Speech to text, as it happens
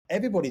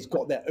everybody's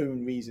got their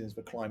own reasons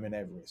for climbing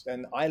Everest.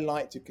 And I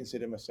like to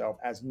consider myself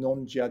as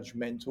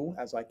non-judgmental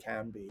as I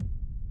can be.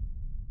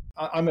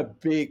 I'm a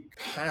big,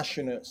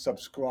 passionate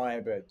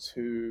subscriber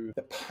to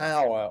the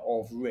power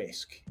of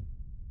risk.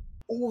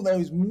 All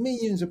those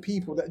millions of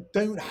people that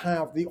don't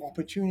have the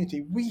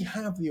opportunity, we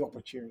have the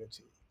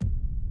opportunity.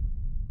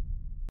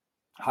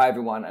 Hi,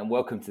 everyone, and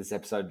welcome to this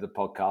episode of the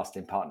podcast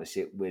in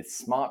partnership with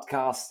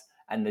Smartcast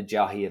and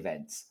Najahi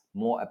Events.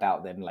 More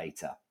about them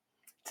later.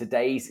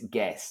 Today's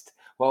guest.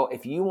 Well,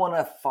 if you want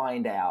to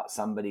find out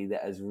somebody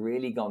that has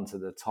really gone to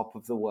the top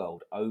of the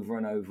world over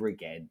and over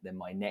again, then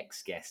my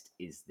next guest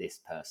is this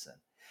person.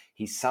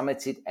 He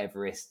summited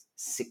Everest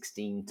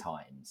 16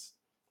 times.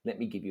 Let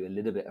me give you a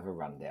little bit of a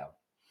rundown.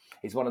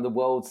 He's one of the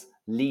world's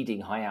leading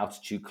high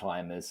altitude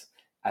climbers.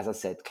 As I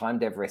said,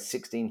 climbed Everest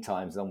 16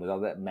 times along with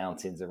other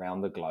mountains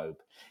around the globe.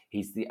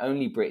 He's the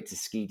only Brit to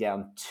ski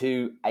down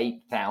 2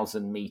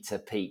 8,000 meter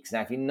peaks. Now,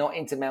 if you're not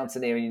into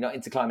mountaineering, you're not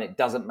into climbing, it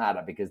doesn't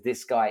matter because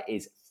this guy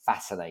is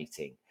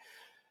fascinating.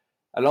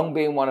 Along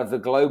being one of the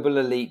global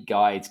elite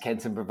guides,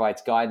 Kenton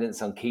provides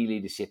guidance on key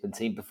leadership and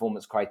team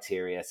performance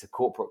criteria to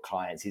corporate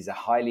clients. He's a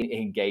highly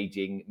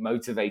engaging,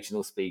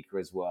 motivational speaker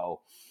as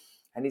well.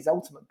 And his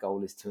ultimate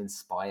goal is to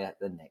inspire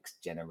the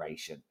next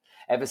generation.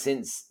 Ever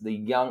since the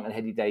young and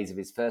heady days of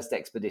his first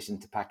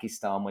expedition to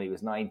Pakistan when he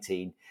was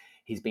 19,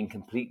 he's been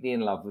completely in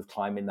love with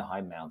climbing the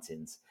high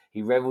mountains.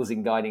 He revels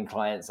in guiding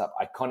clients up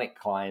iconic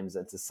climbs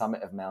and to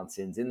summit of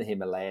mountains in the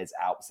Himalayas,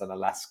 Alps, and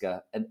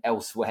Alaska, and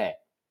elsewhere.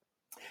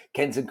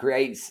 Kenton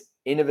creates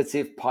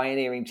innovative,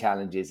 pioneering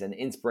challenges and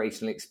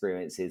inspirational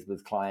experiences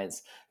with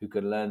clients who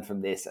can learn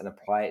from this and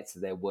apply it to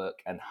their work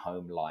and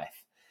home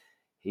life.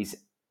 He's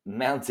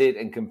mounted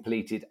and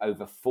completed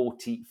over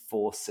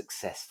 44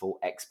 successful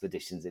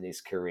expeditions in his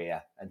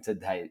career, and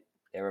today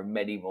there are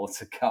many more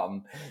to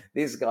come.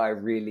 This guy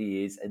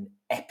really is an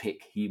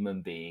epic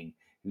human being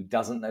who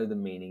doesn't know the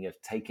meaning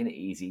of taking it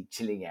easy,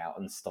 chilling out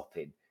and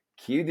stopping.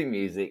 Cue the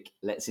music.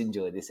 Let's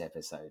enjoy this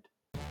episode.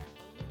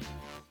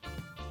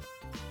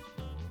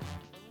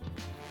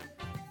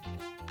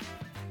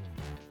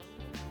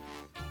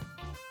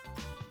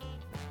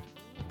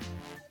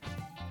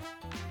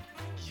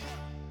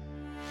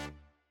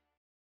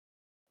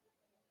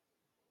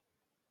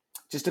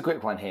 Just a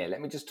quick one here.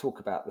 Let me just talk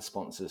about the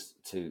sponsors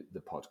to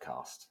the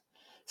podcast.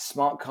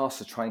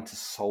 Smartcasts are trying to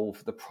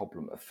solve the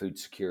problem of food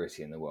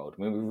security in the world.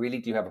 I mean, we really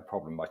do have a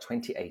problem. By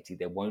 2080,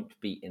 there won't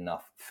be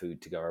enough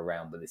food to go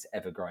around with this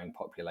ever-growing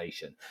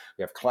population.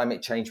 We have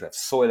climate change, we have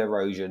soil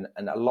erosion,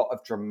 and a lot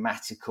of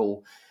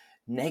dramatical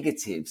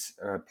negatives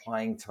are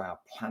applying to our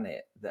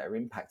planet that are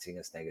impacting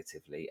us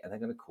negatively, and they're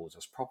going to cause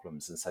us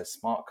problems. And so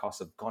Smartcasts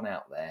have gone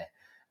out there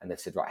and they've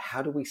said, right,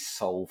 how do we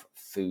solve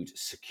food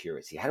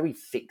security? How do we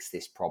fix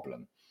this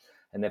problem?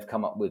 And they've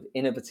come up with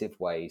innovative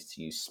ways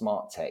to use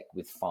smart tech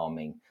with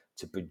farming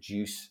to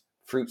produce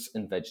fruits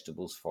and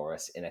vegetables for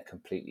us in a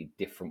completely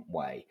different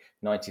way.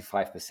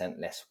 95%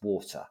 less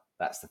water.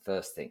 That's the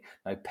first thing.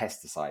 No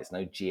pesticides,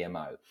 no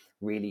GMO,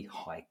 really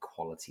high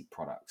quality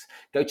products.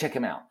 Go check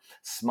them out.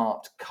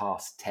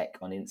 Smartcast Tech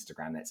on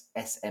Instagram. That's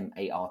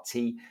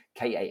SmartKasTech.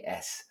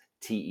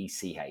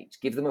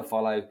 Give them a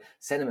follow,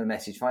 send them a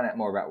message, find out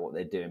more about what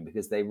they're doing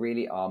because they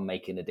really are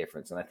making a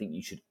difference. And I think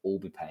you should all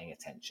be paying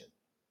attention.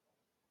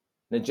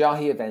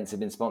 Najahi Events have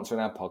been sponsoring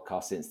our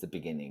podcast since the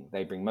beginning.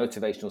 They bring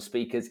motivational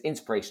speakers,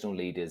 inspirational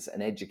leaders,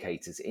 and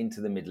educators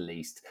into the Middle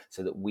East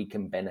so that we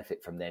can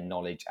benefit from their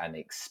knowledge and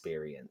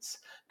experience.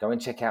 Go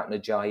and check out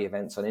Najahi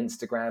Events on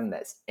Instagram.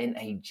 That's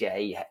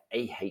NAJAHI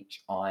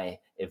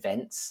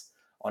Events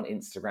on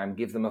Instagram.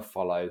 Give them a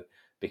follow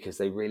because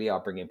they really are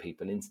bringing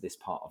people into this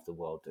part of the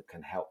world that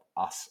can help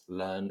us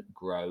learn,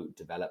 grow,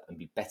 develop, and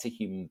be better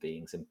human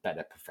beings and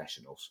better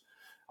professionals.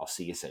 I'll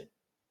see you soon.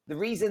 The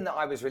reason that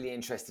I was really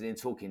interested in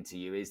talking to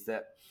you is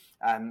that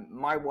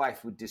my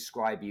wife would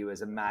describe you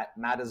as mad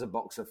as a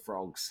box of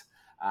frogs.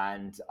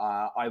 And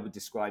I would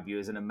describe you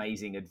as an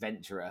amazing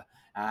adventurer.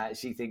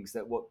 She thinks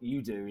that what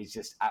you do is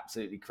just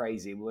absolutely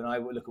crazy. When I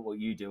look at what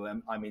you do,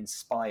 I'm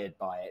inspired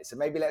by it. So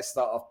maybe let's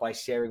start off by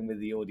sharing with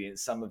the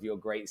audience some of your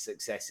great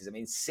successes. I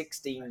mean,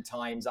 16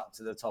 times up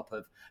to the top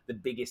of the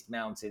biggest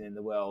mountain in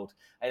the world.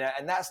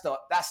 And that's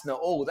not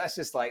all. There's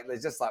just like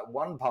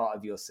one part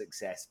of your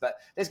success. But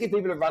let's give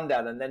people a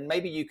rundown, and then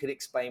maybe you could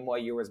explain why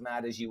you're as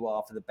mad as you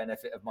are for the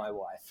benefit of my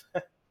wife.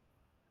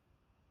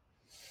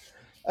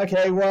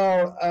 Okay,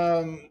 well,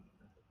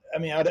 I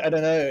mean, I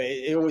don't know.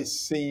 It always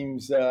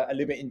seems a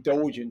little bit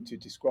indulgent to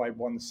describe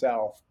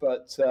oneself,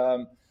 but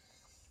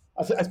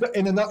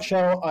in a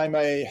nutshell, I'm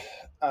a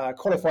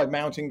qualified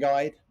mountain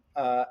guide,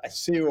 a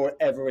serial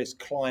Everest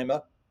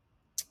climber.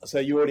 So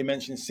you already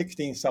mentioned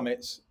 16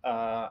 summits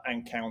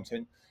and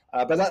counting,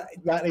 but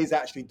that is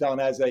actually done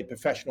as a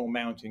professional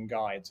mountain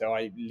guide. So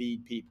I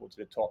lead people to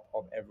the top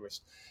of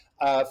Everest.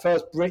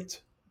 First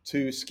Brit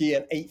to ski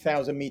an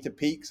 8,000 meter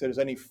peak. So there's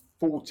only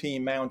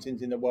 14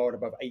 mountains in the world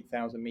above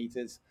 8,000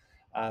 meters.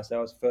 So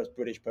I was the first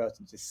British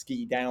person to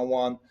ski down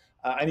one.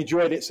 I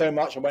enjoyed it so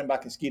much, I went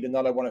back and skied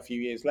another one a few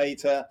years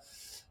later.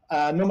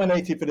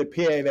 Nominated for the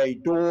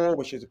PAA Door,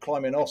 which is a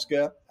climbing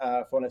Oscar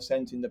for an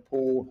ascent in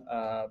Nepal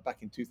back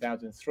in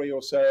 2003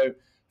 or so.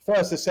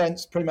 First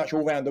ascents pretty much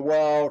all around the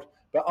world,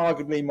 but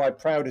arguably my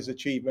proudest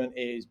achievement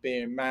is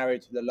being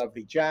married to the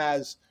lovely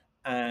Jazz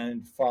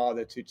and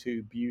father to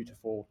two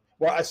beautiful,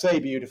 well, I say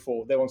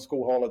beautiful, they're on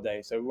school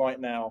holiday. So right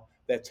now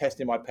they're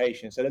testing my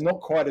patience. So they're not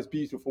quite as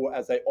beautiful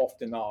as they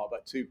often are,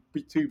 but two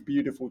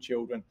beautiful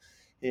children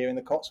here in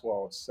the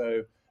Cotswolds.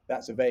 So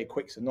that's a very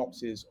quick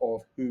synopsis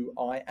of who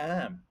I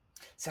am.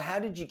 So, how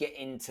did you get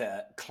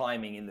into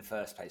climbing in the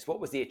first place? What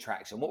was the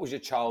attraction? What was your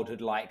childhood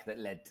like that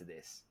led to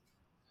this?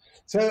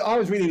 So I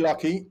was really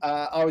lucky.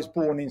 I was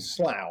born in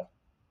Slough.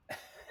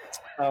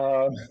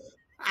 Um,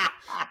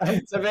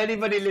 So, if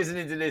anybody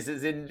listening to this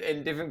is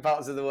in different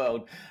parts of the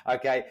world,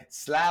 okay,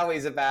 Slough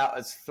is about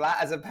as flat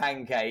as a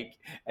pancake,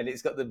 and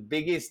it's got the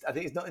biggest, I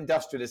think it's not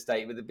industrial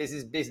estate, but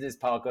the business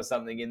park or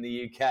something in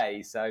the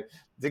UK. So,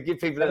 to give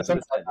people an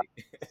understanding.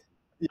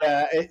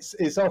 yeah,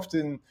 it's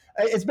often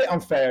it's a bit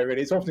unfair,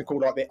 really. It's often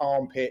called like the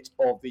armpit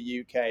of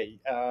the UK,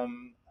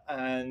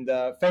 and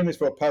famous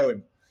for a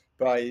poem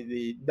by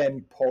the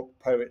then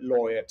poet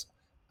laureate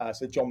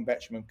Sir John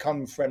Betjeman.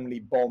 Come friendly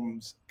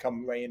bombs,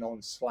 come rain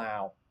on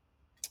Slough.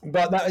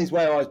 But that is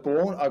where I was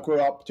born. I grew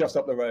up just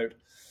up the road,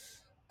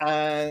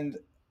 and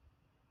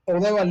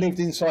although I lived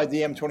inside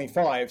the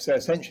M25, so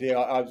essentially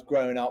I was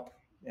growing up,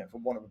 for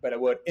want of a better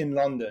word, in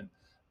London.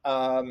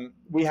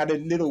 We had a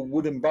little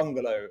wooden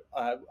bungalow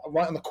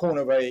right on the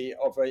corner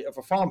of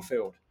a farm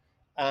field,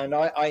 and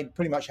I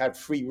pretty much had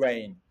free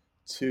reign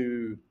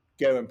to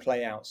go and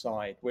play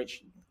outside.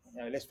 Which,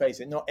 let's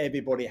face it, not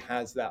everybody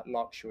has that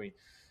luxury.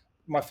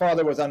 My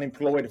father was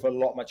unemployed for a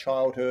lot of my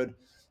childhood.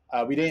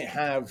 We didn't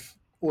have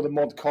all the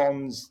mod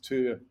cons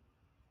to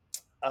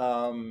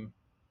um,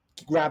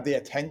 grab the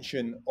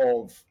attention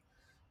of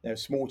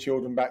small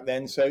children back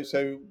then.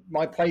 So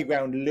my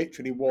playground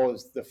literally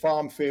was the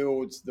farm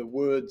fields, the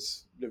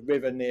woods, the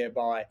river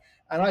nearby,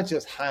 and I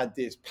just had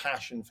this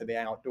passion for the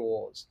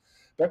outdoors.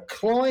 But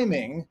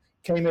climbing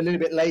came a little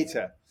bit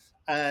later,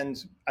 and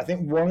I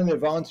think one of the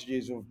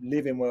advantages of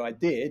living where I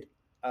did,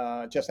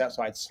 just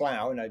outside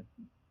Slough, in a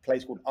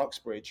place called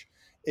Uxbridge,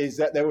 is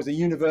that there was a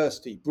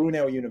university,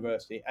 Brunel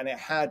University, and it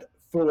had,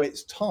 for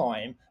its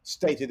time,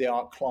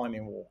 state-of-the-art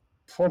climbing wall,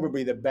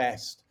 probably the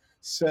best,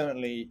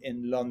 certainly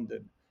in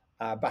London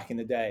back in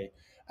the day.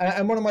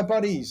 And one of my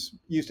buddies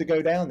used to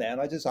go down there,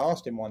 and I just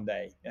asked him one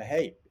day,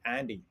 "Hey,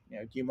 Andy,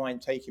 do you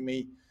mind taking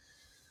me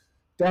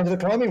down to the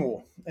climbing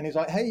wall?" And he's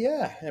like, "Hey,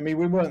 yeah." I mean,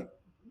 we weren't,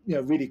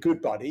 really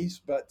good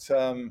buddies, but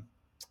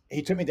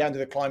he took me down to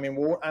the climbing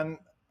wall, and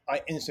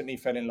I instantly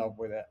fell in love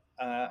with it.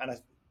 And I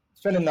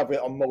fell in love with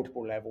it on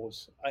multiple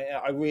levels.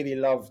 I really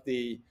loved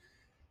the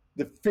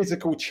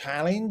physical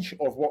challenge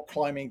of what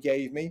climbing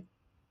gave me,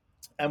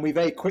 and we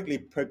very quickly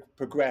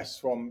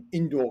progressed from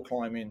indoor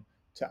climbing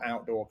to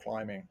outdoor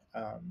climbing.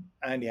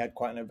 Andy had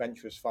quite an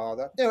adventurous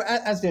father,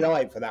 as did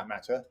I, for that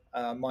matter.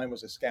 Mine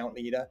was a scout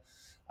leader,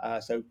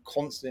 so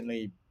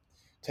constantly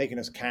taking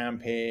us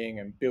camping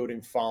and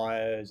building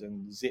fires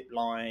and zip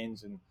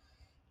lines and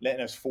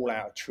letting us fall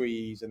out of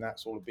trees and that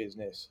sort of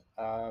business.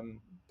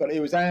 But it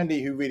was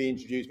Andy who really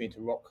introduced me to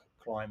rock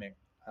climbing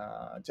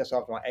just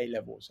after my A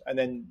levels, and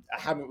then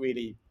I haven't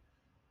really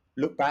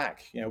look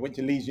back. Went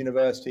to Leeds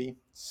University,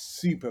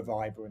 super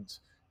vibrant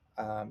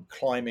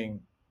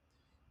climbing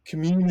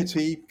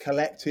community,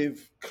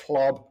 collective,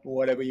 club,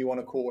 whatever you want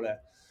to call it,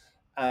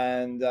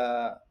 and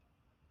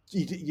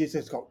you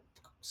just got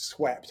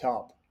swept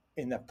up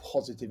in the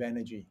positive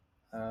energy,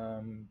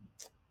 and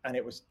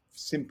it was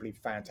simply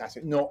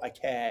fantastic. Not a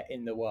care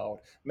in the world.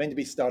 Meant to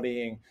be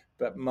studying,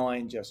 but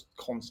mind just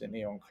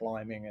constantly on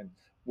climbing and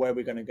where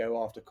we're going to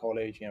go after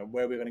college,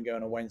 where we're going to go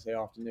on a Wednesday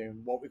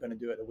afternoon, what we're going to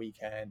do at the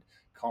weekend.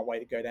 Can't wait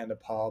to go down the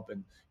pub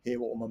and hear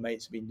what all my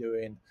mates have been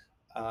doing.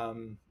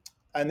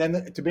 And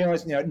then, to be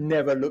honest,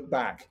 never look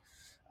back.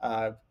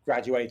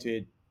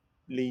 Graduated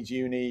Leeds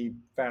Uni,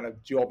 found a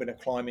job in a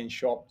climbing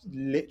shop,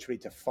 literally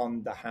to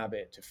fund the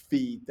habit, to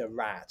feed the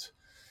rat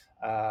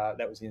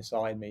that was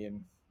inside me,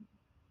 and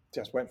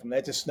just went from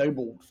there to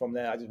snowballed from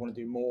there. I just want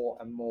to do more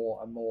and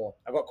more and more.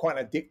 I've got quite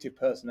an addictive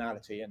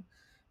personality and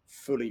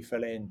fully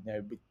fell in,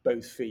 with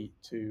both feet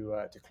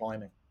to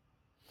climbing.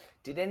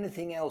 Did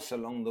anything else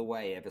along the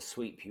way ever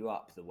sweep you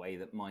up the way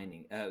that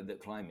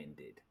climbing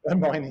did?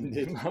 Mining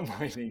did.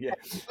 Mining, yeah.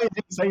 I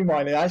didn't say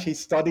mining. I actually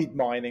studied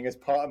mining as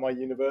part of my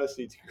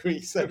university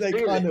degree. So they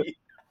Really? kind of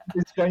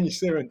strange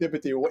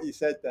serendipity of what you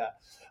said there.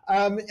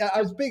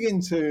 I was big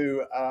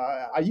into.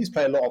 I used to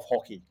play a lot of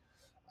hockey.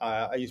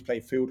 I used to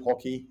play field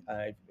hockey.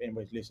 If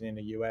anyone's listening in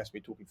the US,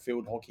 we're talking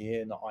field hockey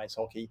here, not ice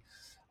hockey.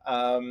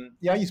 I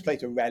used to play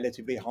to a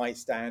relatively high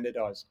standard.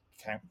 I was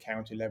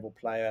county level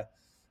player,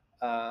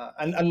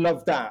 and I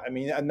loved that. I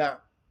mean, and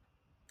that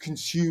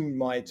consumed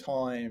my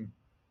time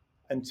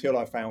until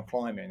I found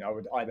climbing. I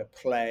would either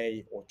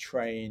play or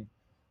train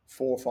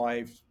 4 or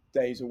 5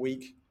 days a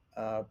week,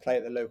 play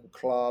at the local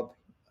club,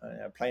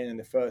 playing in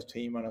the first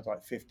team when I was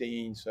like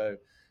 15. So,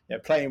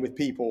 playing with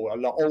people a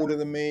lot older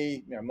than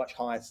me, much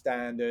higher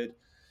standard,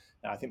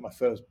 I think my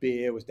first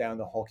beer was down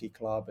the hockey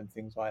club and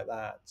things like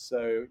that.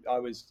 So I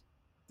was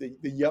the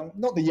young,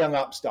 not the young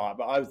upstart,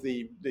 but I was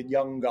the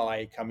young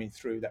guy coming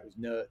through that was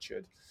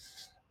nurtured.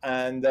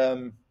 And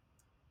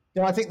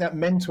I think that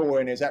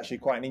mentoring is actually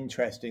quite an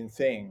interesting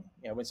thing.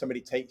 When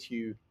somebody takes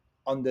you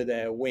under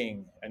their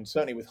wing, and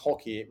certainly with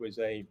hockey, it was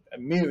a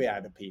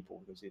myriad of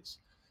people because it's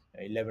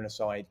an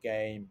 11-a-side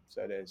game,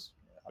 so there's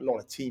a lot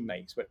of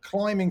teammates. But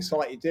climbing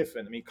slightly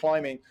different. I mean,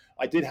 climbing,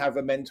 I did have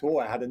a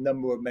mentor. I had a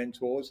number of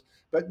mentors,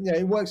 but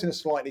it works in a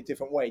slightly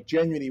different way.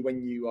 Generally,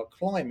 when you are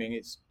climbing,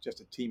 it's just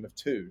a team of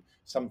two,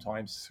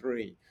 sometimes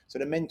three. So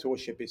the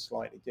mentorship is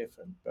slightly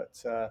different.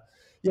 But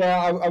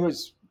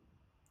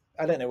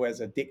I don't know whether I was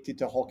addicted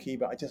to hockey,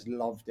 but I just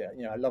loved it.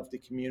 I loved the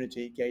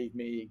community. It gave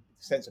me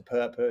a sense of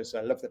purpose.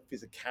 I loved the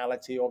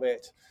physicality of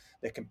it,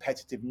 the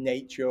competitive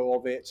nature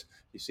of it.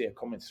 You see a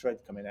common thread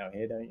coming out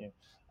here, don't you?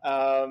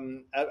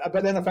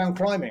 But then I found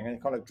climbing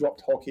and kind of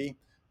dropped hockey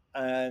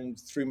and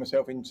threw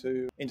myself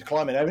into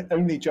climbing. I've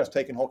only just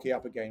taken hockey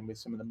up again with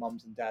some of the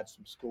mums and dads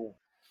from school.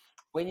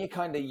 When you're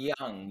kind of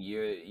young,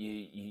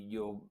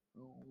 you're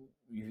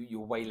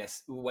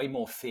way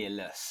more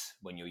fearless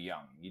when you're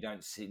young. You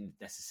don't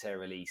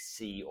necessarily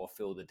see or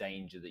feel the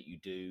danger that you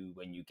do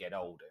when you get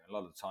older. A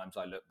lot of times,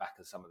 I look back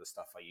at some of the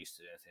stuff I used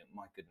to do and think,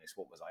 "My goodness,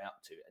 what was I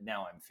up to?" And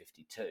now I'm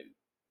 52,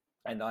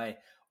 and I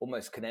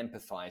almost can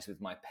empathize with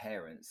my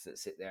parents that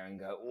sit there and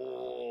go,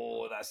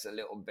 "Oh, that's a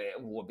little bit.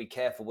 Oh, be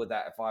careful with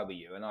that if I were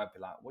you." And I'd be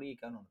like, "What are you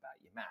going on about?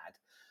 You're mad."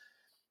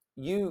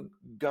 You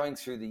going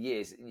through the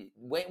years,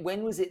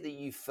 when was it that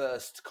you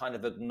first kind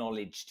of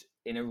acknowledged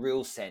in a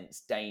real sense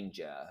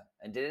danger,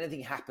 and did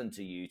anything happen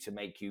to you to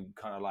make you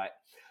kind of like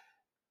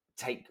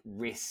take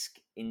risk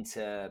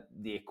into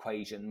the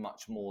equation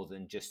much more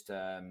than just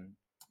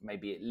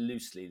maybe it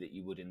loosely that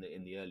you would in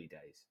the early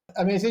days?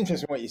 I mean, it's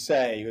interesting what you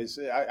say because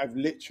I've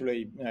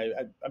literally,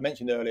 I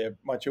mentioned earlier,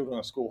 my children are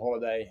on school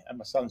holiday and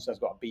my son's just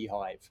got a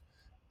beehive,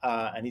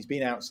 and he's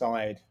been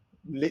outside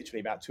literally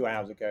about 2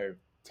 hours ago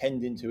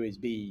tending to his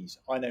bees.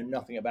 I know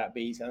nothing about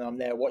bees, and I'm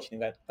there watching him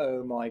going,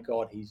 "Oh my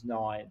God, he's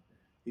 9,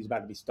 he's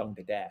about to be stung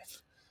to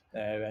death,"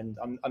 and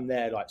I'm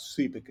there like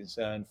super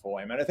concerned for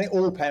him. And I think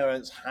all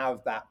parents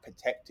have that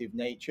protective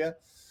nature.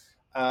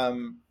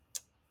 Um,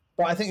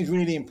 but I think it's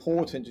really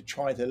important to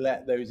try to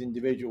let those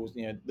individuals,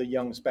 the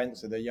young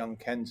Spencer, the young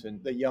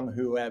Kenton, the young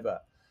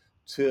whoever,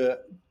 to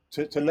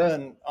to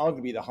learn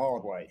arguably the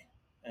hard way,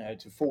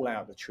 to fall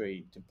out the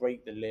tree, to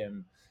break the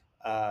limb,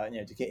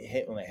 to get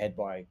hit on the head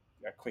by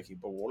a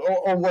cricket ball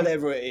or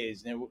whatever it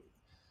is.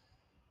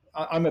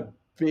 I'm a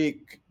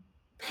big,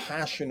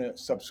 passionate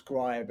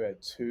subscriber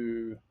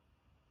to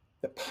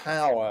the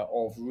power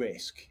of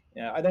risk.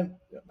 I'm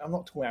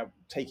not talking about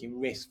taking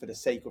risk for the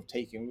sake of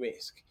taking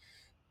risk,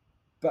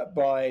 but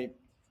by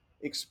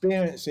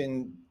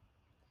experiencing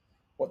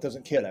what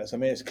doesn't kill us. I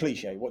mean, it's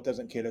cliche. What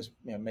doesn't kill us,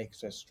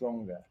 makes us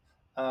stronger.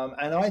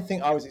 And I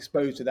think I was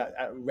exposed to that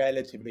at a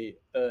relatively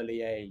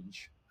early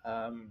age.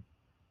 I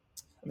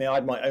mean, I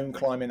had my own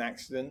climbing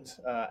accident,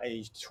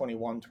 aged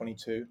 21,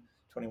 22,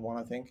 21,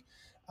 I think.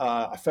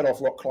 I fell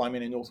off rock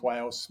climbing in North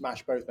Wales,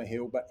 smashed both my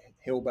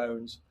heel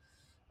bones,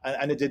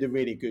 and I did a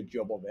really good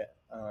job of it.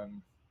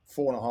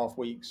 4.5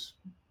 weeks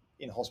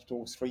in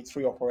hospital,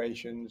 three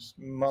operations,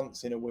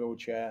 months in a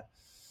wheelchair,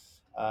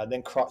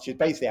 then crutches.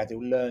 Basically, I had to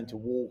learn to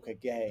walk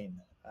again,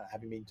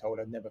 having been told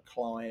I'd never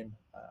climb,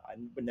 I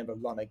would never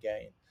run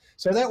again.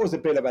 So that was a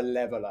bit of a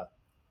leveler.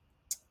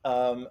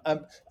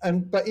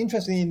 But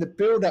interestingly, in the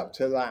build up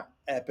to that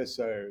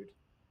episode,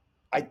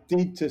 I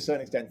did to a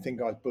certain extent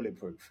think I was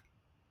bulletproof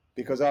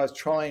because I was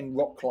trying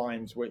rock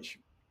climbs, which,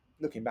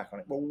 looking back on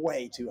it, were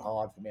way too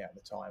hard for me at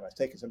the time. I was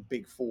taking some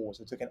big falls.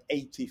 I took an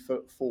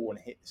 80-foot fall and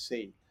hit the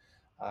sea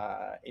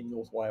in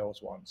North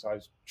Wales once. I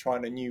was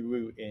trying a new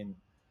route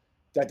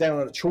down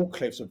on the chalk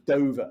cliffs of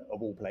Dover,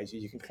 of all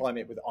places. You can climb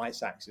it with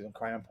ice axes and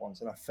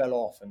crampons, and I fell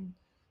off and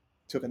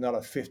took another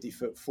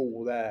 50-foot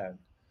fall there.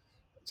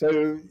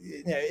 So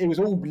it was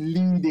all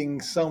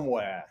leading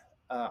somewhere.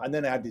 And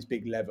then I had this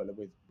big leveler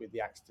with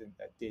the accident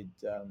that did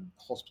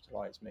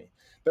hospitalize me.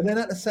 But then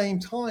at the same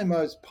time,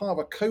 I was part of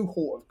a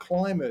cohort of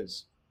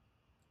climbers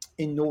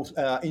in North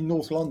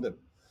London,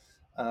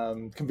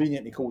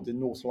 conveniently called the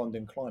North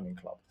London Climbing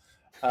Club.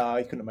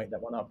 You couldn't make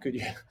that one up, could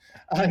you?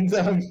 And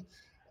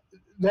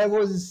there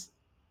was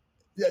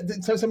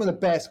so some of the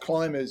best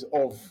climbers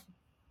of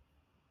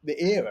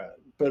the era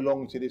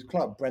belonged to this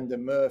club.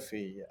 Brendan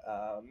Murphy,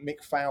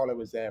 Mick Fowler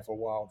was there for a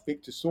while,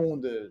 Victor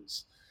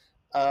Saunders,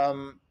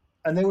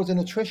 and there was an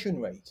attrition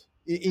rate.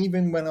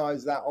 Even when I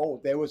was that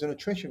old, there was an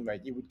attrition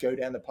rate. You would go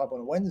down the pub on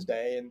a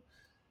Wednesday,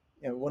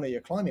 and one of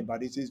your climbing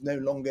buddies is no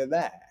longer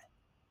there.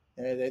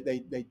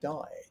 They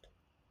died.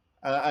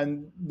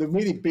 And the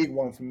really big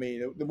one for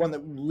me, the one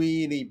that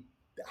really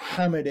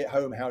hammered it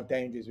home how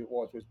dangerous it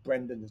was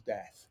Brendan's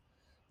death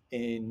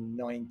in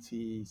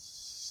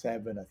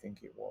 '97, I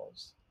think it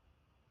was.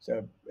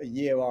 So a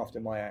year after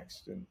my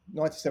accident,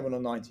 97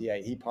 or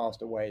 98, he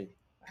passed away,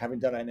 having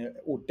done an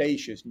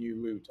audacious new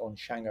route on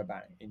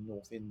Shangabang in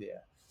North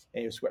India.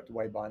 And he was swept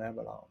away by an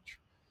avalanche.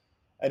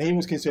 And he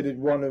was considered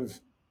one of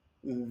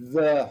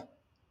the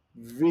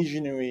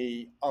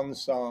visionary,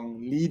 unsung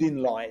leading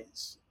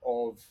lights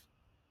of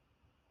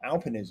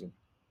alpinism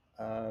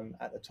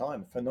at the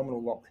time.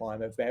 Phenomenal rock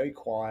climber, very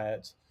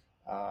quiet.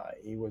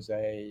 He was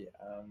a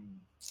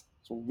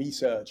sort of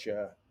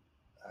researcher,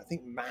 I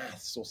think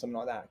maths or something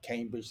like that at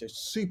Cambridge. A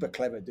super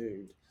clever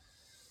dude.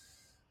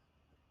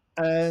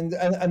 And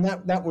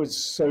that was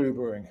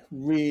sobering,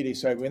 really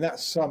sobering. That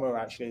summer,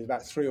 actually, there's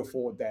about 3 or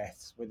 4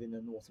 deaths within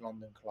the North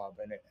London club,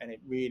 and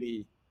it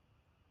really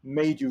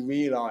made you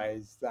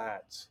realise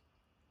that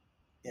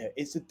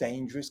it's a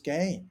dangerous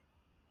game,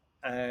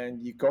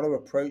 and you've got to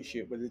approach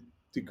it with a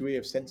degree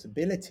of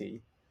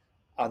sensibility.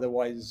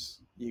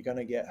 Otherwise, you're going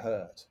to get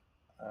hurt,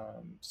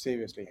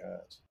 seriously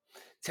hurt.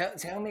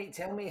 Tell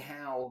me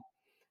how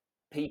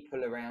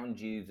people around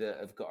you that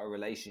have got a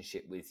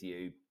relationship with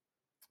you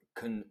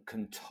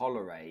can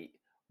tolerate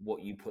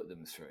what you put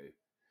them through.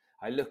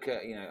 I look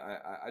at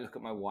I look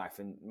at my wife,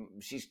 and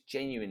she's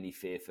genuinely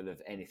fearful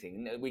of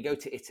anything. We go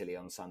to Italy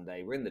on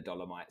Sunday. We're in the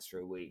Dolomites for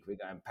a week. We're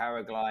going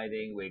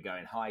paragliding. We're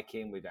going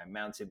hiking. We're going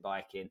mountain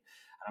biking. And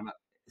I'm like,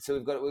 so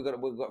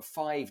we've got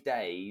 5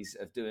 days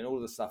of doing all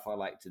the stuff I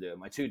like to do. And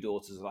my 2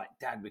 daughters are like,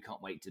 Dad, we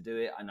can't wait to do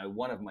it. I know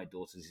one of my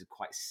daughters is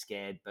quite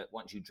scared, but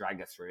once you drag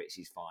her through it,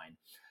 she's fine.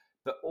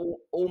 But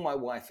all my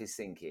wife is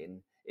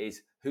thinking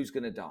is, who's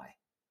going to die?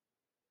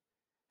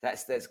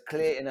 That's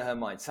clear in her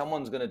mind.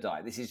 Someone's going to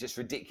die. This is just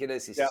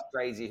ridiculous. This Yeah, is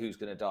crazy. Who's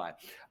going to die?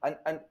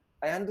 And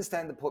I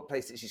understand the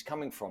place that she's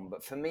coming from,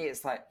 but for me,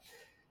 it's like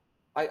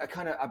I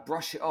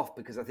brush it off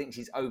because I think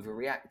she's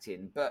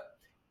overreacting. But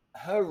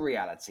her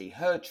reality,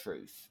 her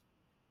truth,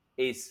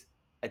 is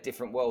a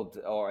different world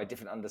or a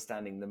different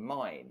understanding than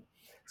mine.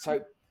 So,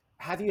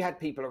 have you had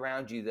people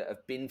around you that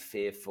have been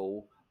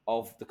fearful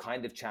of the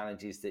kind of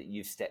challenges that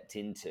you've stepped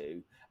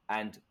into,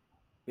 and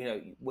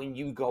when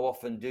you go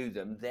off and do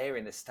them, they're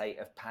in a state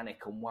of panic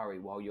and worry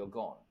while you're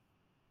gone?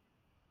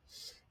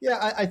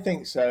 yeah, I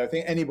think so. I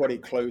think anybody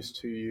close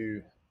to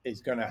you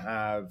is going to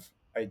have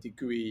a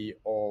degree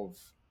of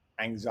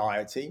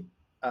anxiety.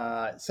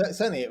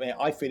 Certainly, I mean,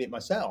 I feel it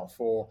myself.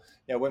 Or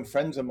when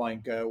friends of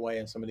mine go away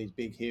on some of these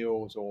big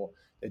hills, or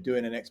they're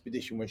doing an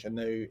expedition which I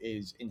know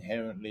is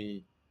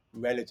inherently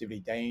relatively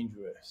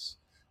dangerous.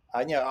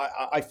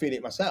 I feel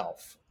it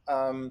myself.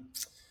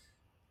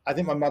 I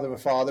think my mother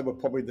and father were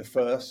probably the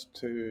first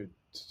to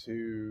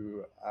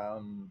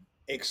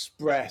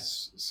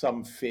express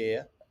some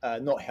fear,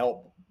 not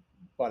helped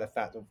by the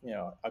fact of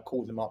I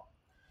called them up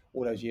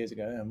all those years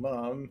ago. Oh,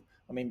 Mum,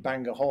 I'm in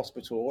Bangor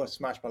Hospital. I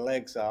smashed my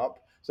legs up,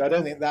 so I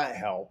don't think that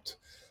helped.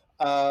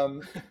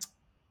 Um,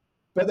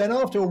 but then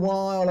after a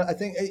while, I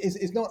think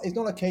it's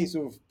not a case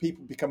of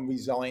people become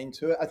resigned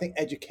to it. I think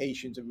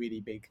education's a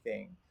really big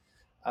thing,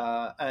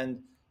 and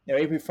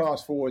if we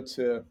fast forward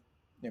to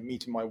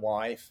meeting my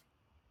wife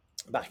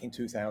back in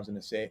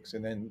 2006,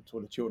 and then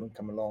sort of children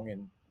come along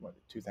in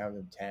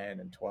 2010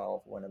 and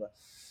 12 or whatever,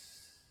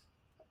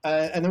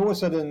 and then all of a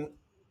sudden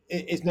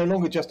it's no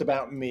longer just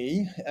about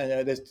me,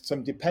 and there's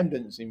some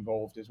dependents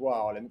involved as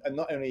well, and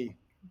not only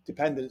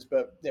dependents,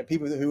 but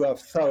people who are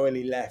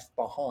thoroughly left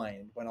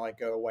behind when I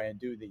go away and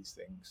do these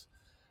things,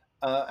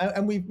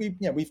 and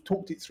we've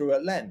talked it through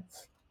at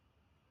length,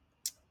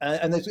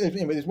 and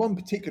there's one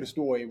particular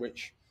story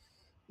which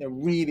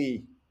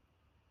really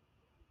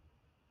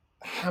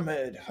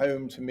hammered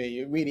home to me.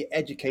 It really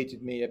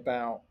educated me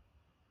about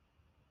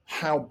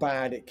how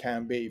bad it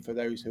can be for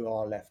those who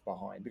are left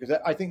behind. Because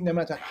I think no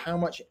matter how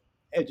much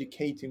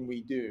educating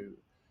we do,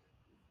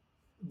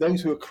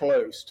 those who are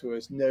close to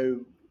us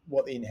know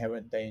what the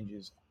inherent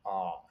dangers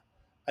are.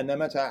 And no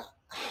matter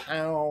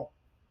how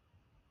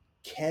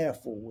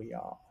careful we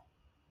are,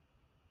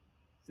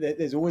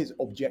 there's always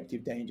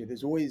objective danger.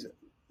 There's always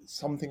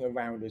something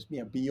around us,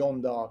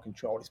 beyond our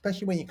control,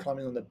 especially when you're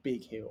climbing on the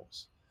big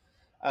hills.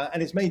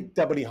 And it's made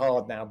doubly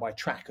hard now by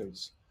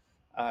trackers,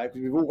 because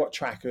we've all got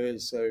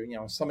trackers. So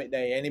on summit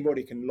day,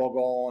 anybody can log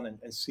on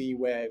and see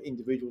where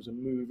individuals are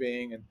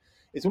moving, and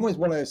it's almost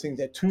one of those things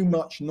that too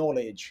much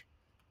knowledge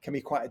can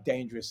be quite a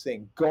dangerous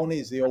thing. Gone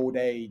is the old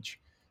age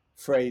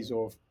phrase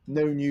of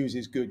no news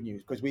is good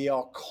news, because we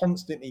are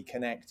constantly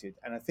connected,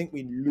 and I think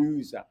we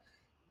lose that.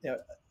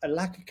 A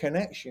lack of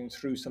connection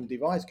through some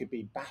device could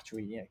be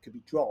battery, it could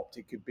be dropped,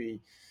 it could be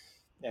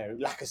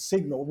lack of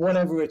signal,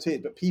 whatever it is,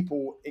 but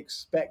people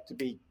expect to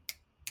be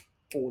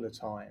all the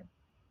time.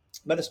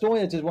 But the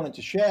story I just wanted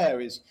to share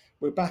is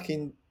we're back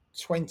in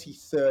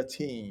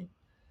 2013,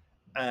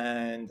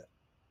 and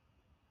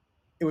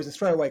it was a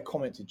throwaway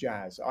comment to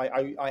Jazz.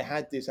 I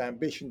had this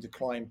ambition to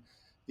climb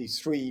these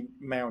 3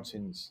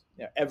 mountains: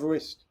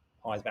 Everest,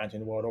 highest mountain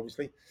in the world,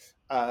 obviously,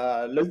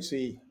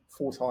 Lhotse,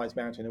 4th highest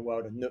mountain in the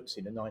world, and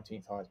Nuptse, the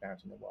 19th highest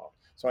mountain in the world.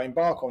 So I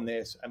embark on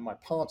this, and my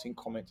parting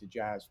comment to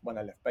Jazz when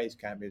I left base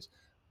camp is,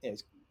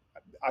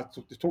 I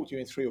to talk to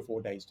you in 3 or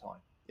 4 days' time.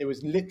 It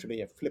was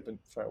literally a flippant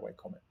throwaway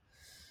comment.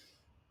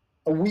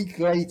 A week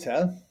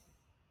later,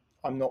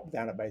 I'm knocked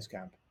down at base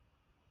camp,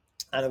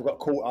 and I've got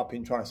caught up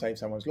in trying to save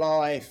someone's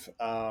life.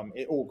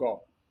 It all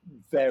got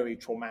very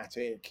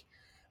traumatic,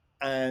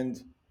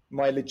 and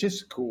my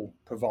logistical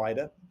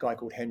provider, a guy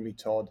called Henry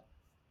Todd,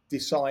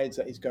 decides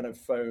that he's going to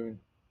phone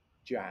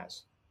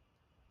Jazz,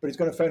 but he's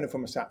going to phone her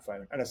from a sat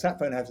phone, and a sat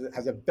phone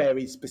has a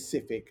very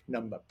specific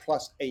number,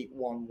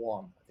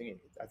 +811.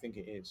 I think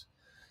it is,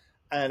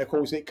 and of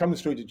course it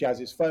comes through to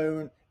Jazz's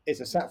phone.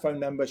 It's a sat phone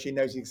number. She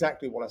knows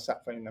exactly what a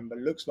sat phone number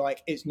looks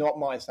like. It's not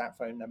my sat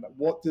phone number.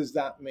 What does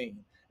that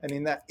mean? And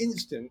in that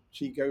instant,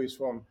 she goes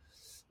from,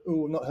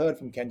 oh, not heard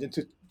from Kenton,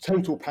 to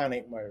total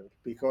panic mode,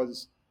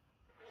 because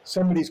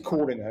somebody's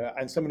calling her,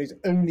 and somebody's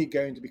only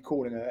going to be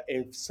calling her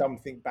if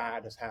something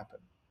bad has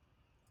happened.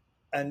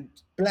 And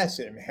bless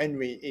him,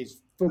 Henry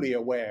is fully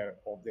aware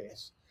of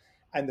this.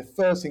 And the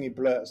first thing he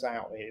blurts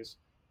out is,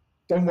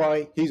 don't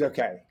worry, he's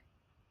okay.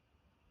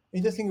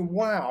 You're just thinking,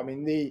 wow, I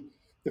mean, the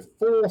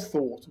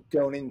forethought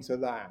going into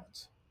that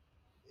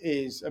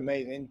is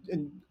amazing.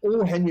 And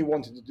all Henry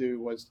wanted to do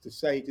was to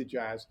say to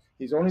Jazz,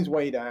 he's on his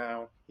way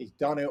down, he's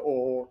done it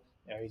all.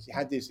 You know, he's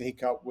had this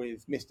hiccup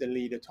with Mr.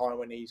 Lee, the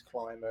Taiwanese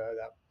climber,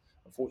 that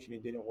unfortunately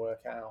didn't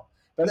work out.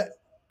 But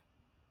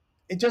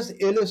it just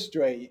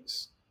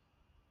illustrates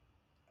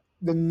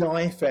the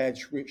knife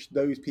edge which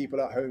those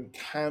people at home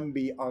can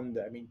be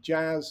under. I mean,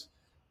 Jazz,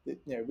 you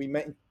know, we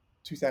met in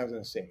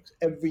 2006.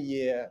 Every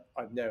year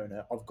I've known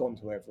her, I've gone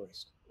to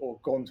Everest or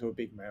gone to a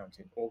big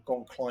mountain or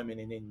gone climbing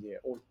in India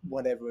or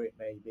whatever it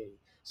may be.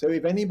 So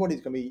if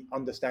anybody's going to be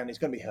understanding, it's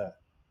going to be her.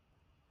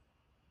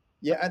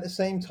 Yeah, at the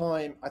same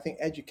time, I think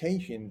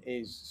education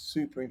is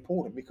super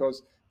important,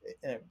 because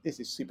this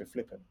is super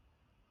flippant.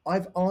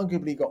 I've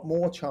arguably got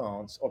more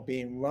chance of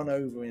being run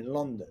over in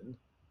London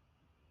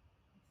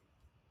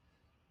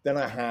than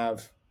I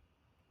have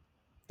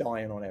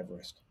dying on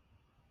Everest.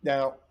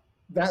 Now,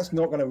 that's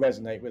not going to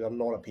resonate with a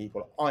lot of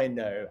people, I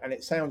know, and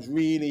it sounds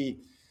really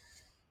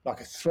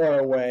like a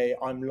throwaway,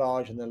 I'm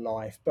larger than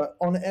life, but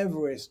on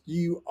Everest,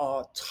 you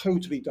are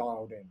totally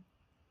dialed in.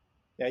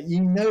 Yeah,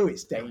 you know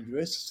it's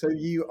dangerous, so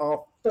you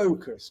are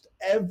focused.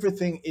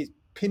 Everything is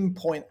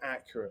pinpoint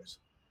accurate.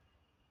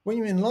 When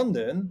you're in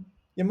London,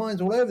 your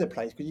mind's all over the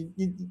place because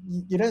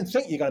you don't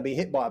think you're going to be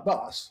hit by a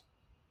bus.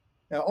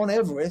 Now, on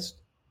Everest,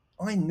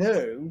 I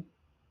know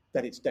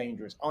that it's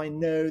dangerous. I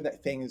know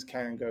that things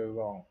can go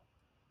wrong.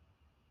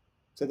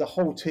 So the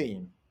whole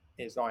team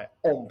is like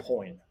on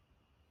point.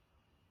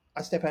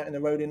 I step out in the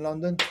road in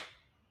London,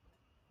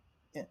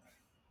 yeah,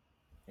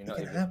 You're it not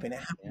can even. happen. It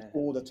happens Yeah.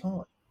 all the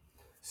time.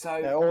 You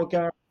So know, or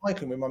go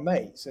cycling with my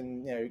mates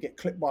and, you know, get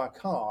clipped by a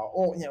car,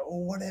 or, you know,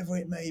 or whatever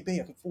it may be.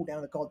 I could fall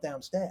down the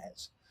goddamn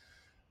stairs.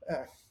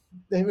 Uh,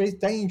 there is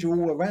danger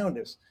all around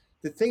us.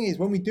 The thing is,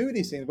 when we do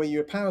these things, where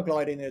you're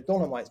paragliding in the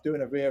Dolomites,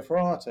 doing a via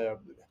ferrata,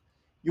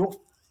 you're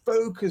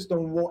focused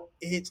on what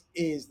it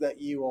is that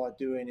you are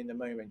doing in the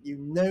moment. You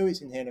know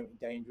it's inherently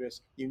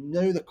dangerous. You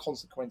know the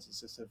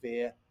consequences are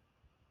severe,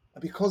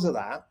 and because of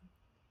that,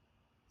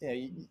 you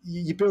know,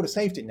 you build a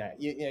safety net.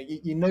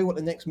 You know what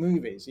the next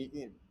move is.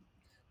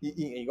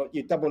 You got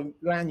your double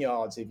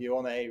lanyards if you're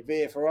on a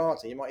via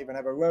ferrata. You might even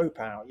have a rope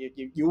out.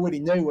 You already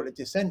know what the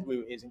descent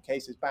route is in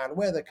case there's bad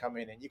weather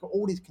coming in. You've got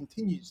all these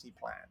contingency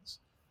plans.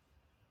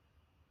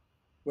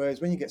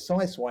 Whereas when you get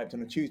sideswiped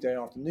on a Tuesday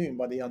afternoon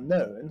by the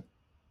unknown,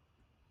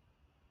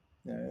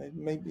 you know,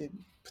 maybe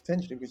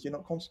potentially because you're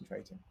not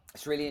concentrating.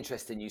 it's really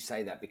interesting you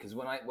say that, because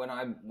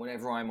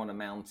whenever I'm on a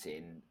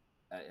mountain,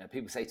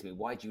 people say to me,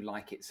 "Why do you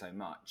like it so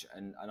much?"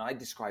 And I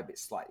describe it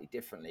slightly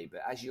differently.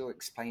 But as you're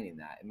explaining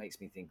that, it makes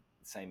me think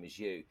the same as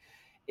you.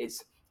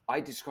 It's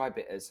I describe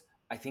it as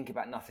I think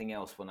about nothing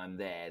else when I'm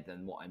there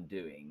than what I'm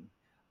doing,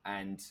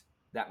 and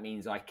that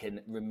means I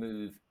can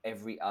remove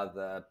every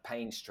other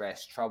pain,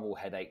 stress, trouble,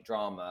 headache,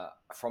 drama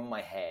from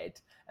my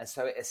head, and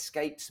so it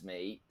escapes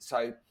me.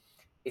 So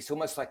it's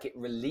almost like it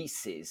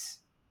releases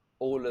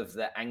all of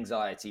the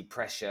anxiety,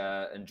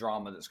 pressure, and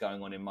drama that's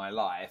going on in my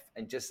life,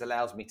 and just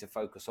allows me to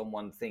focus on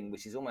one thing,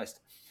 which is almost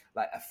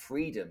like a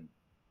freedom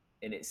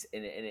in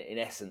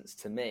essence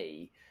to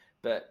me.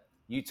 But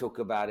you talk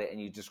about it and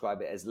you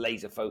describe it as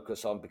laser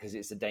focus on, because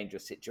it's a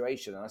dangerous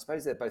situation, and I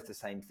suppose they're both the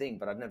same thing.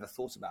 But I've never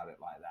thought about it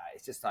like that.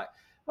 It's just like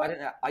I don't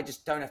know. I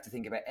just don't have to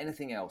think about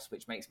anything else,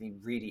 which makes me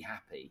really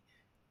happy.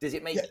 Does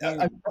it Yeah,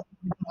 make you?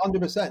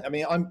 100%. I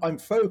mean, I'm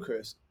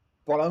focused,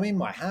 but I'm in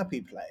my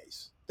happy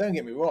place. Don't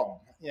get me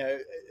wrong. You know,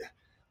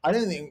 I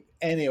don't think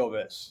any of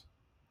us,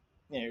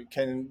 you know,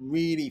 can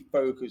really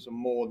focus on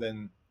more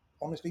than,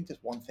 honestly, just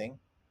one thing.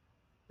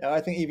 You know,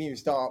 I think even if you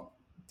start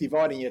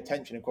dividing your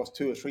attention across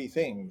two or three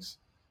things,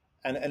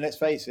 and let's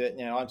face it,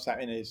 you know, I'm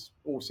sat in this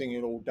all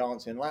singing, all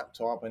dancing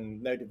laptop,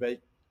 and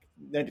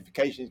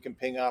notifications can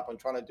ping up. I'm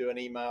trying to do an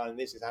email, and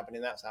this is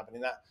happening, that's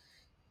happening, that.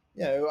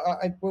 You know,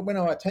 when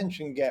our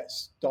attention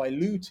gets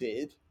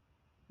diluted,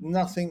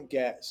 nothing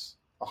gets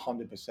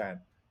 100%.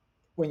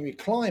 When you're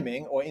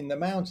climbing or in the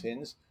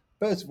mountains,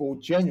 first of all,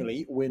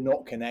 generally, we're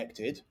not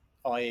connected,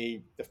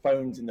 i.e., the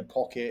phone's in the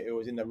pocket, it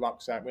was in the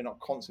rucksack. We're not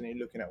constantly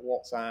looking at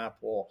WhatsApp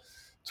or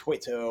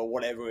Twitter or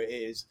whatever it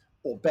is,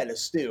 or better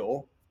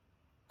still,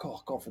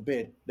 God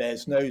forbid,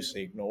 there's no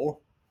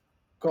signal.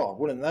 God,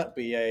 wouldn't that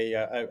be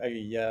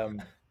a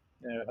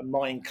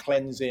mind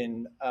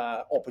cleansing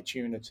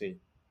opportunity?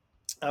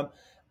 Um,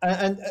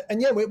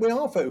 and yeah, we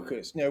are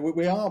focused. You know,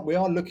 we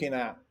are looking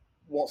at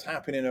what's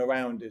happening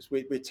around us.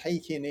 We're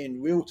taking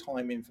in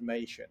real-time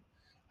information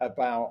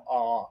about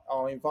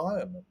our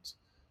environment.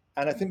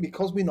 And I think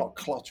because we're not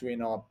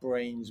cluttering our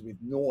brains with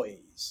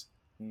noise,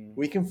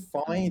 we can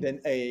find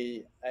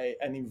an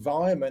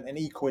environment, an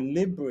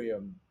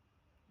equilibrium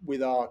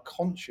with our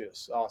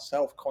conscious, our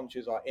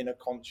self-conscious, our inner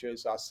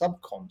conscious, our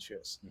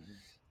subconscious,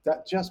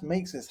 that just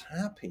makes us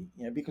happy,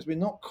 because we're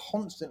not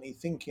constantly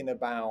thinking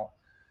about,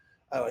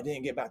 oh, I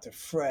didn't get back to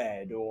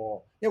Fred,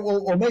 or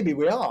or maybe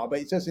we are, but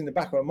it's just in the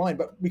back of our mind,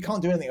 but we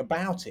can't do anything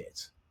about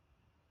it.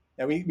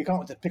 We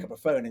can't just pick up a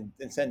phone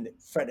and send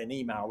Fred an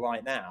email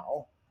right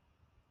now,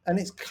 and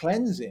it's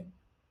cleansing.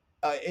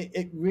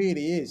 It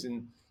really is,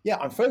 and yeah,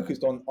 I'm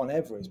focused on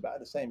Everest, but at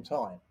the same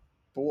time,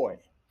 boy,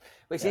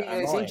 Well,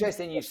 am it's I.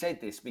 interesting you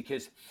said this,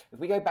 because if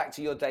we go back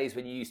to your days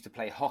when you used to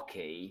play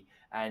hockey,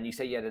 and you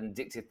say you had an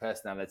addictive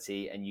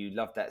personality and you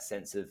loved that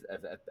sense of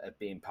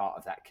being part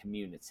of that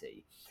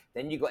community,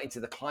 then you got into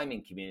the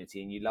climbing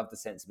community and you loved the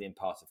sense of being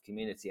part of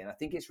community. And I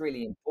think it's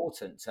really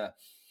important to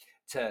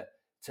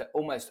to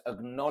almost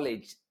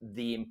acknowledge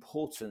the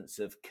importance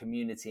of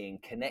community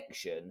and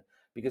connection.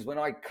 Because when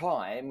I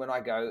climb, when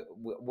I go,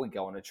 we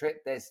go on a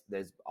trip, there's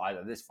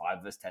either there's 5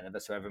 of us, 10 of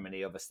us, however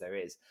many of us there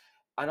is,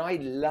 and I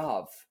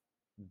love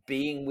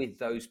being with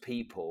those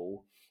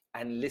people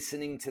and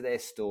listening to their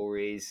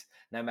stories,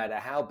 no matter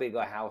how big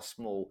or how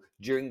small,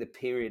 during the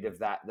period of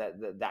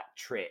that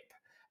trip.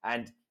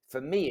 And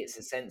for me, it's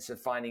a sense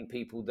of finding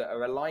people that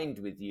are aligned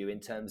with you in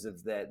terms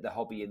of the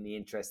hobby and the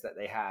interest that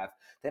they have.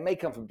 They may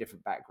come from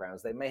different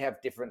backgrounds. They may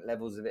have different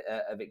levels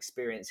of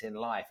experience in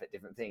life at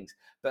different things.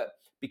 But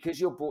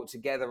because you're brought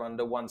together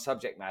under one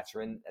subject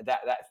matter, and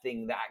that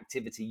thing, that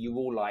activity you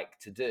all like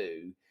to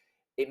do,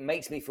 it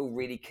makes me feel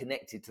really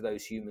connected to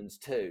those humans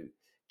too.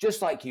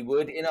 Just like you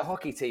would in a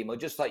hockey team, or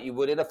just like you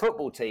would in a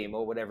football team,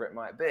 or whatever it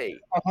might be.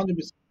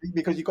 100%,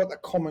 because you've got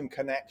that common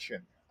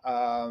connection,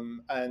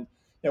 and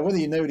whether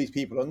you know these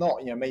people or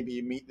not, maybe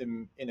you meet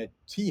them in a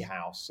tea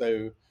house.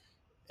 So,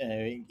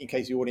 in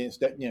case the audience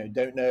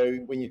don't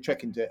know, when you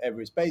trek into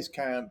Everest Base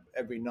Camp,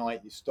 every night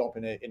you stop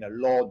in a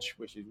lodge,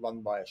 which is run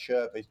by a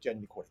Sherpa. It's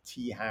generally called a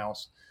tea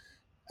house.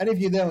 And if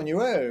you're there on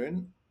your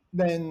own,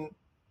 then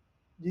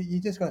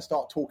you're just going to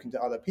start talking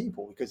to other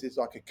people, because it's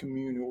like a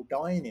communal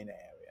dining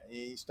area.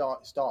 You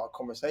start a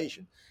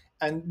conversation,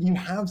 and you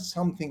have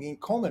something in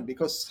common,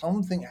 because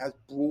something has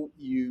brought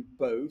you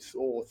both,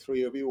 or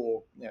three of you,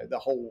 or the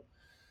whole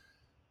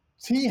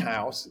tea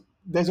house.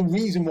 There's a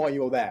reason why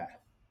you're there.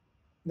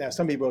 Now,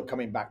 some people are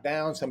coming back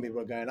down, some people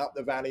are going up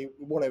the valley,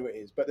 whatever it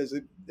is, but there's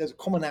a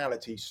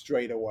commonality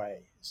straight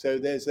away. So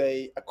there's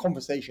a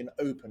conversation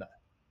opener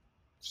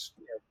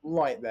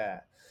right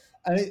there.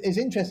 And it's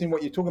interesting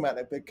what you're talking about,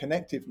 the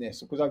connectiveness,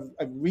 because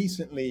I've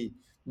recently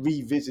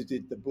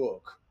revisited the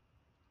book.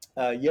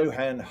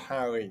 Johann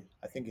Hari,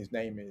 I think his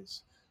name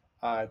is,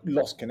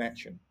 Lost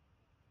Connection.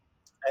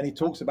 And he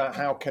talks about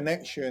how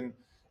connection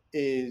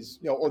is,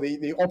 or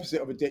the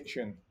opposite of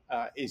addiction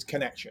is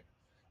connection.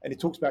 And he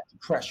talks about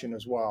depression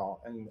as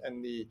well,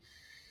 and the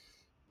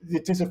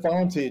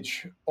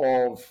disadvantage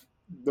of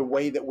the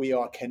way that we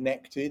are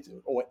connected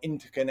or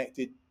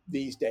interconnected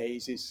these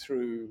days is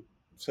through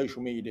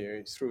social media,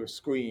 it's through a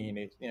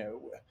screen,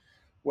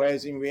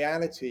 whereas in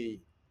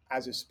reality,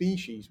 as a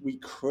species, we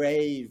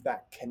crave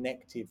that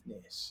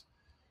connectiveness.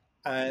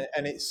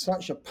 And it's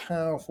such a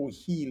powerful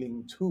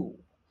healing tool,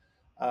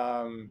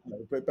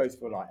 both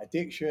for like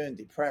addiction,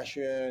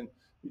 depression,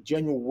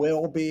 general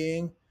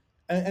well-being.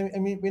 And I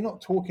mean, we're not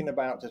talking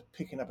about just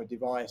picking up a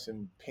device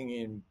and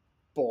pinging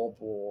Bob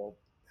or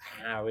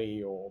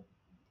Harry or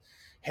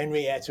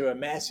Henrietta a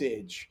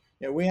message.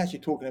 We're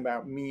actually talking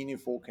about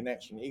meaningful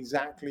connection,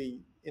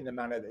 exactly in the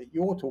manner that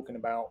you're talking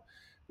about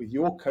with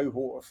your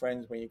cohort of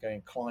friends when you're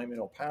going climbing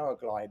or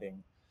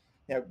paragliding.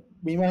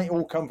 We might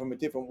all come from a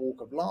different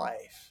walk of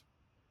life,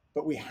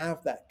 but we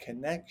have that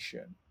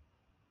connection.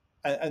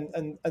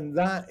 And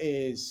that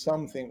is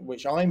something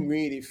which I'm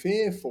really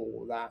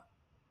fearful that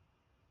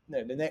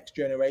the next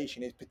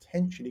generation is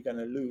potentially going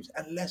to lose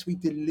unless we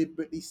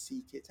deliberately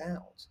seek it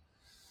out.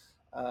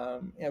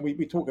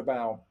 We talk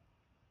about,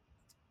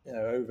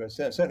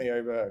 certainly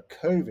over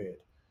COVID.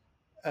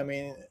 I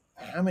mean,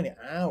 how many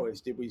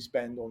hours did we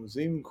spend on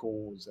Zoom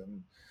calls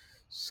and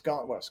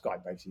Skype? Well,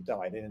 Skype basically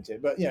died, didn't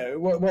it? But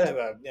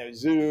whatever,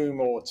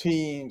 Zoom or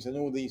Teams and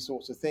all these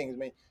sorts of things. I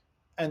mean,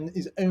 and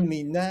it's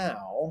only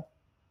now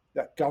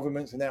that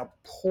governments are now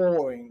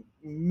pouring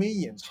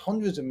millions,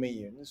 hundreds of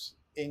millions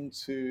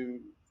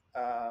into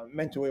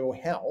mental ill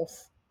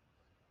health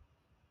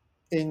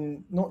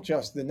in not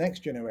just the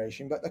next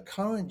generation, but the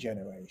current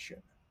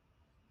generation.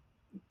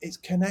 It's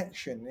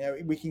connection.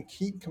 We can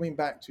keep coming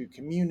back to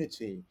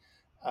community,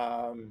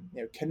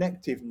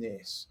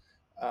 connectiveness,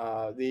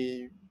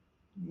 the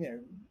you know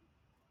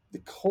the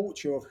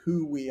culture of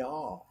who we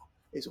are.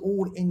 It's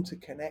all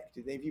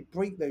interconnected. If you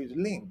break those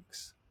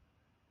links,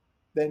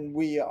 then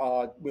we're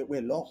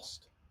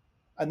lost.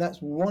 And that's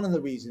one of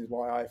the reasons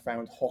why I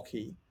found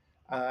hockey,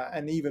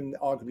 and even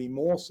arguably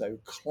more so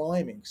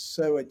climbing,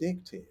 so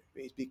addictive.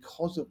 It's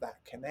because of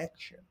that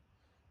connection,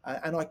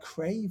 and I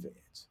crave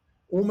it.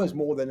 almost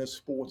more than a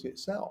sport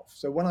itself.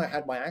 So when I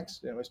had my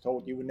accident, I was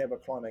told you would never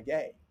climb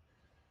again.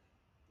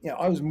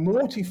 I was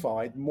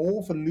mortified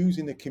more for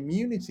losing the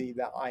community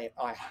that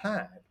I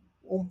had,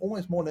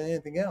 almost more than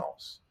anything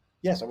else.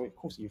 Yes, of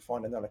course you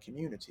find another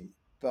community,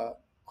 but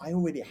I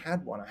already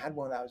had one. I had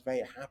one that I was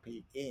very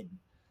happy in,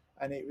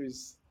 and it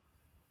was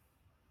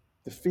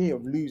the fear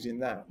of losing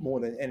that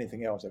more than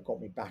anything else that got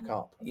me back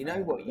up. You know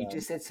what? You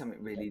just said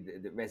something really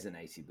that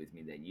resonated with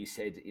me then. You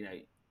said,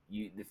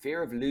 the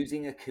fear of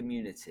losing a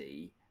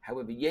community.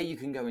 However, yeah, you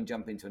can go and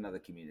jump into another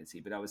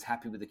community, but I was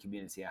happy with the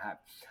community I have.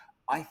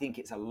 I think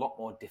it's a lot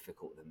more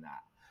difficult than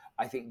that.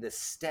 I think the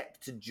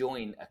step to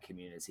join a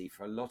community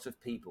for a lot of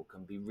people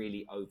can be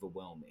really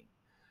overwhelming.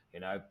 You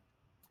know,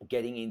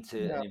 getting into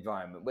Yeah, an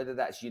environment, whether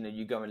that's,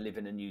 you go and live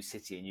in a new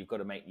city and you've got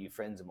to make new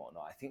friends and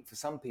whatnot. I think for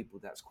some people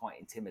that's quite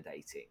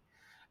intimidating.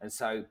 And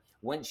so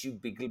once you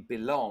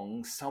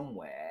belong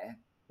somewhere,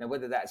 now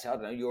whether that's, I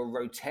don't know, you're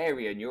a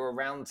Rotarian, you're a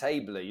round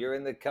tabler, you're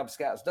in the Cub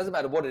Scouts, doesn't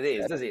matter what it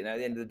is, does it? At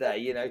the end of the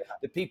day,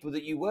 the people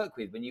that you work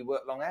with when you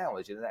work long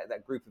hours,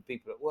 that group of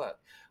people at work,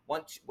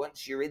 once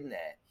you're in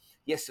there,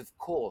 yes, of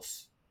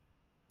course,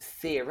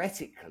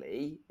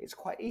 theoretically, it's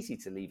quite easy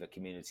to leave a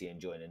community and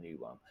join a new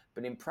one,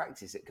 but in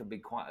practice, it can be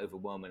quite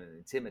overwhelming and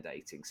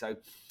intimidating. So,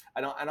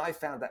 and I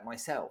found that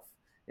myself.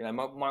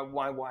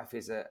 My wife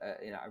is a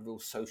real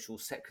social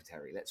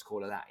secretary. Let's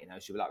call her that.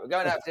 She'll be like, "We're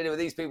going out to dinner with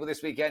these people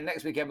this weekend.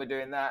 Next weekend, we're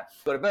doing that.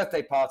 Got a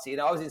birthday party."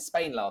 I was in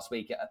Spain last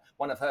week at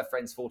one of her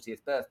friends'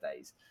 40th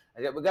birthdays.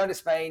 And we're going to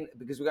Spain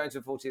because we're going to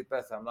a 40th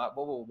birthday. I'm like,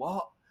 "Whoa,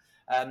 what?"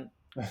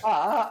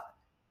 But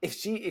if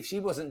she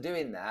wasn't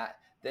doing that,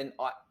 then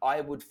I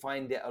would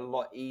find it a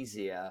lot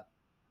easier.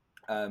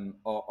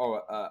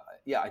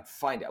 I'd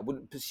find it. I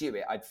wouldn't pursue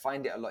it. I'd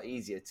find it a lot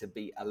easier to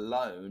be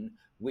alone,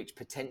 which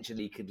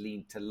potentially could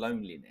lead to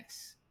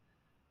loneliness.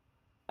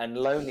 And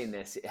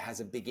loneliness, it has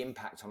a big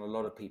impact on a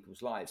lot of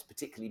people's lives,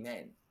 particularly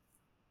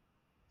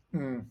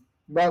men.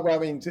 Well, I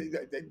mean,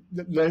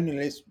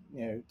 loneliness,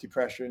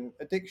 depression,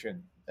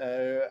 addiction.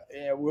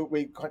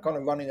 We're kind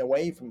of running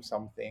away from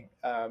something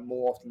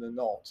more often than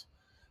not.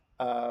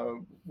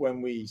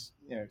 When we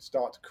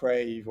start to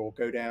crave or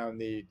go down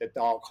the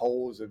dark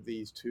holes of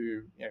these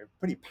two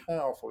pretty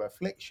powerful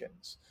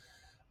afflictions.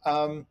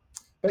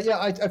 But yeah,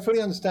 I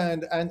fully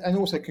understand and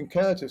also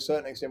concur to a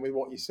certain extent with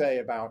what you say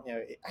about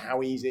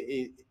how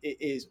easy it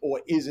is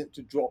or isn't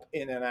to drop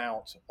in and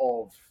out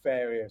of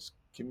various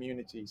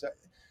communities.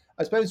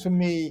 I suppose for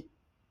me,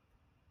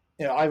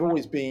 I've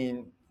always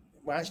been,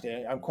 well,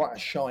 actually, I'm quite a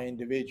shy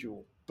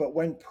individual, but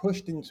when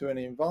pushed into an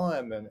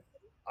environment,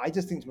 I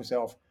just think to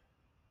myself,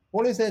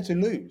 what is there to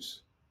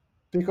lose?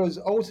 Because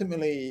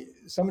ultimately,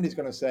 somebody's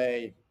going to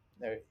say,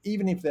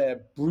 even if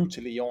they're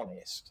brutally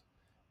honest,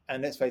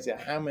 and let's face it,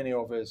 how many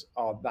of us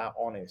are that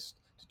honest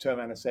to turn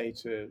around and say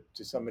to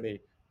somebody,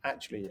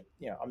 actually,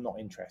 I'm not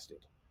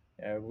interested.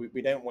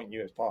 We don't want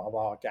you as part of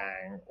our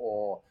gang,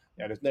 or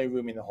there's no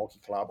room in the hockey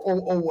club,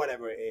 or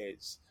whatever it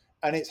is.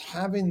 And it's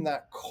having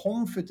that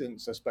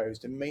confidence, I suppose,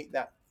 to make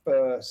that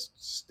first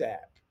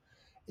step.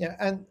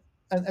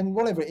 And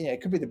whatever, it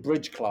could be the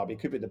bridge club, it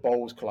could be the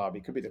bowls club,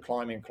 it could be the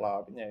climbing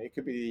club, it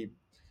could be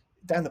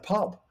down the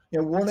pub,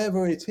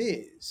 whatever it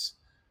is.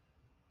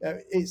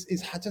 It's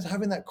just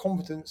having that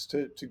confidence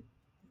to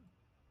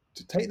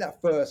take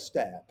that first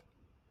step,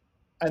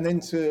 and then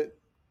to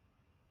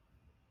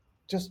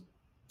just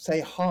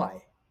say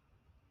hi.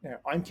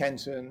 I'm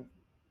Kenton.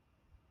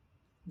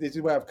 This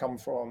is where I've come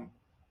from,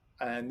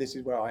 and this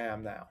is where I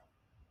am now.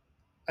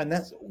 And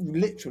that's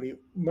literally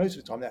most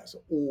of the time. That's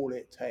all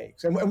it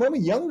takes. And when we're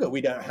younger,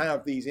 we don't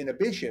have these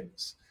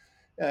inhibitions.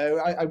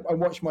 I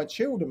watch my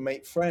children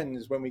make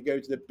friends when we go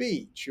to the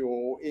beach,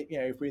 or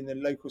if we're in the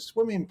local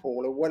swimming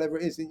pool or whatever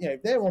it is.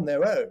 If they're on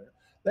their own,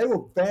 they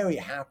will very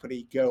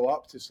happily go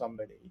up to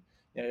somebody,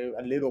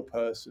 a little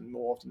person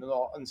more often than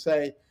not, and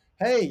say,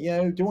 "Hey,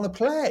 do you want to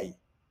play?"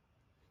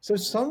 So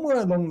somewhere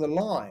along the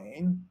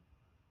line,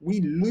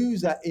 we lose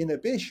that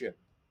inhibition,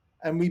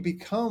 and we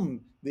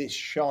become this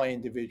shy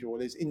individual,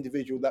 this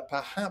individual that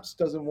perhaps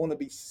doesn't want to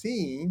be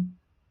seen,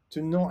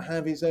 to not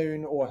have his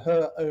own or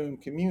her own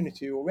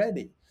community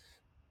already.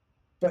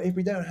 But if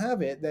we don't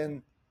have it,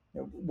 then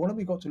what have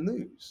we got to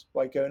lose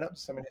by going up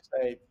to someone and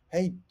say,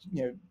 "Hey,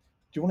 do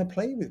you want to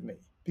play with me?"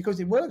 Because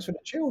it works for the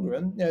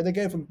children. They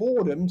go from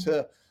boredom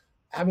to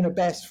having a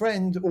best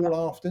friend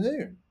all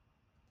afternoon.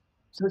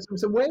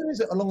 So where is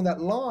it along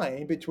that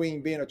line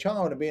between being a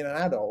child and being an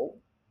adult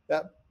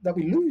that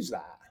we lose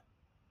that?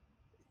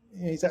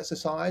 Is that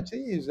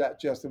society? Is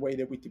that just the way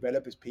that we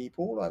develop as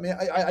people? I mean,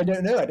 I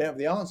don't know. I don't have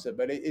the answer,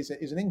 but it is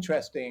an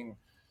interesting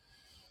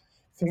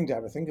thing to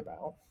have a think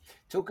about.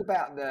 Talk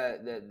about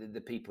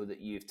the people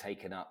that you've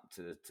taken up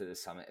to the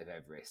summit of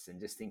Everest, and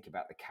just think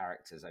about the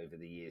characters over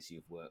the years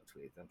you've worked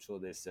with. I'm sure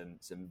there's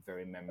some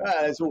very memorable.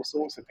 There's all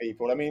sorts of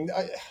people. I mean,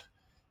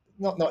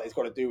 not it's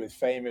got to do with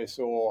famous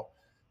or.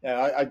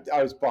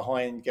 I was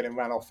behind getting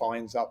Ranulph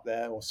Fiennes up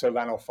there, or Sir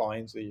Ranulph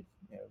Fiennes, the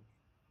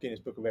Guinness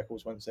Book of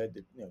Records once said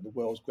that the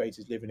world's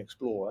greatest living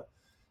explorer.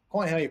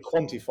 Quite how you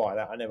quantify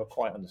that, I never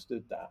quite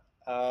understood that.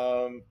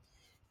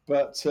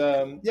 But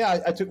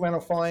yeah, I took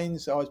Ranulph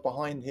Fiennes. I was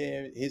behind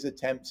his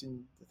attempts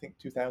in, I think,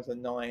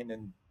 2009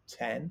 and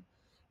 10.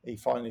 He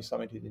finally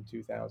summited in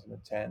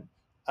 2010.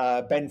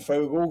 Ben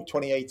Fogle,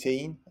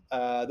 2018.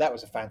 That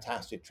was a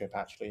fantastic trip,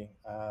 actually.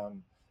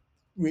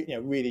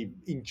 Really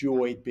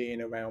enjoyed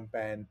being around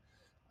Ben.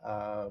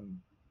 Um,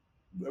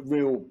 a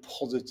real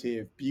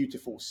positive,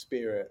 beautiful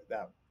spirit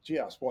that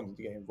just wanted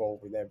to get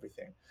involved with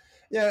everything.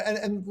 Yeah,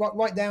 and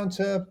right down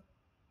to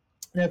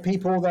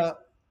people that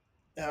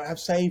have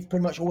saved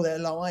pretty much all their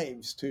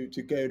lives to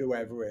go to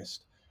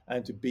Everest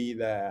and to be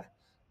there.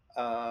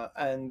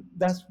 And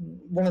that's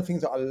one of the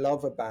things that I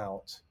love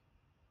about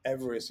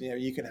Everest.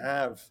 You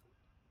can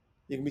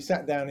be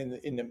sat down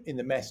in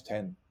the mess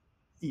tent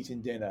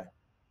eating dinner.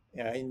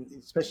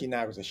 Especially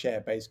now as a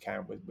shared base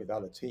camp with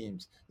other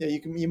teams.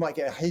 You might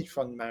get a hedge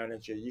fund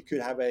manager. You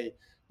could have a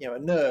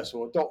nurse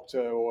or a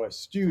doctor or a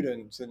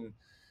student, and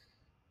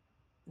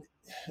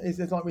it's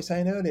like we were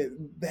saying earlier.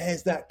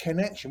 There's that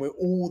connection. We're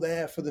all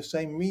there for the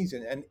same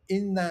reason, and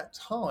in that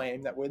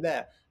time that we're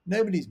there,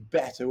 nobody's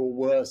better or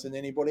worse than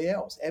anybody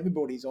else.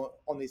 Everybody's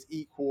on this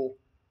equal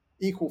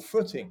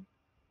footing,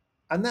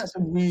 and that's a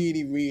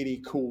really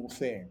really cool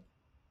thing.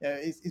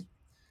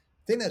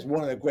 I think that's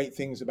one of the great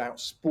things about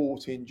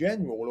sport in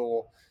general,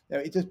 or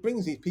it just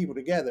brings these people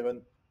together.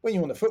 And when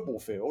you're on the football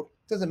field,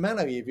 it doesn't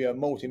matter if you're a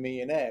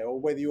multimillionaire or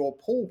whether you're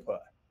a pauper.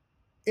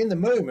 In the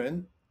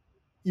moment,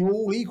 you're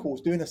all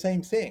equals doing the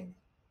same thing,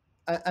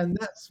 and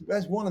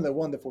that's one of the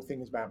wonderful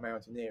things about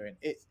mountaineering.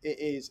 It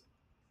is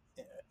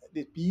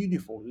this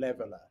beautiful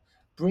leveler,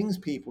 brings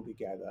people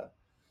together.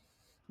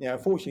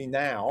 Unfortunately,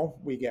 now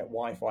we get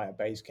Wi-Fi at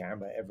base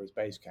camp, at Everest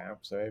base camp,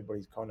 so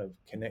everybody's kind of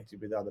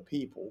connected with other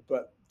people.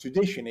 But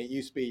traditionally, it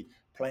used to be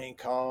playing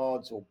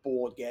cards or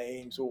board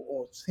games,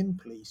 or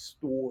simply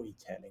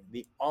storytelling,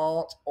 the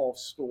art of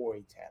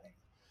storytelling,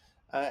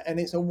 and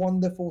it's a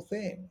wonderful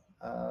thing.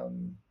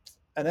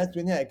 And that's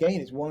been,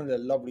 again, it's one of the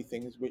lovely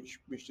things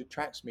which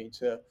attracts me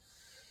to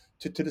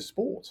the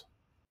sport.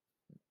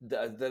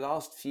 The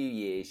last few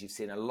years, you've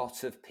seen a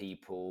lot of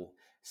people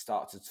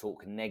start to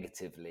talk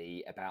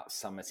negatively about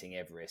summiting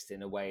Everest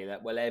in a way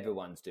that, well,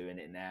 everyone's doing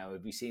it now.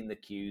 Have you seen the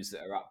queues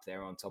that are up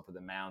there on top of the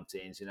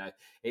mountains?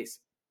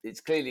 It's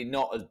clearly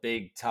not as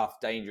big, tough,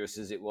 dangerous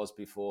as it was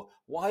before.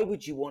 Why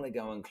would you want to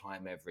go and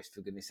climb Everest?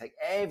 For goodness sake,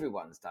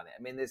 everyone's done it.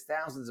 I mean, there's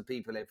thousands of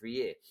people every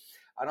year.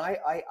 And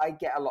I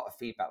get a lot of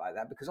feedback like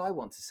that because I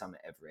want to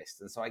summit Everest.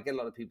 And so I get a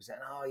lot of people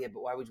saying, oh, yeah,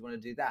 but why would you want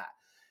to do that?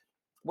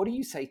 What do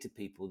you say to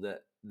people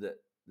that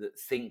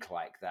think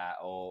like that,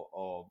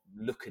 or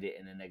look at it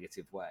in a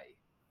negative way?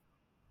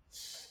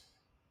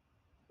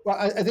 Well,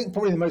 I think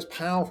probably the most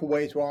powerful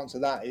way to answer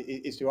that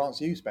is to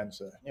answer you,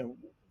 Spencer.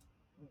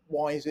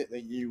 Why is it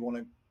that you want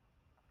to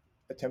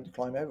attempt to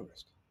climb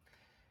Everest?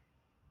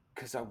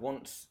 Because I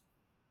want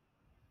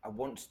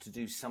to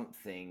do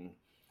something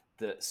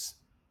that's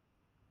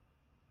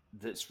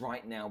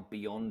right now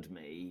beyond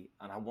me,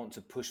 and I want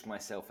to push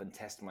myself and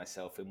test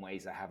myself in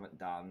ways I haven't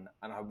done.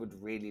 And I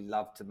would really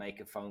love to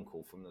make a phone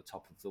call from the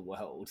top of the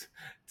world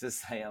to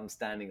say I'm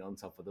standing on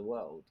top of the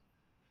world.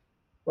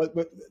 But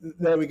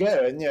there we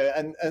go,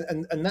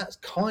 and that's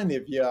kind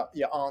of your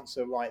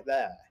answer right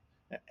there.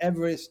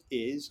 Everest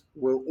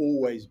will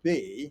always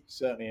be,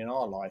 certainly in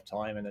our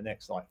lifetime and the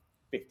next like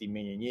 50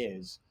 million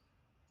years,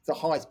 the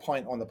highest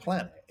point on the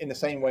planet, in the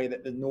same way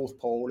that the North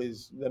Pole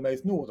is the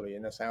most northerly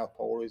and the South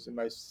Pole is the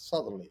most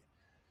southerly.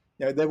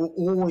 There will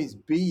always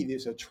be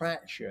this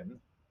attraction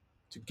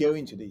to go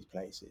into these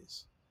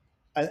places,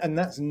 and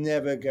that's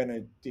never going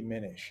to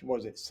diminish.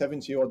 What is it,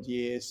 70 odd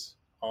years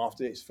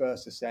after its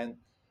first ascent?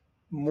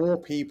 More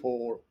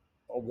people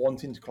are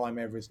wanting to climb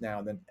Everest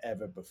now than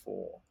ever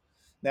before.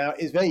 Now,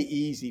 it's very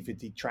easy for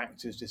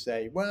detractors to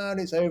say, well,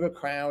 it's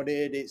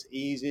overcrowded, it's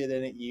easier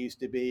than it used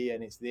to be,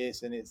 and it's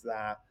this and it's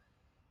that.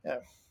 Yeah.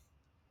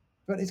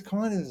 But it's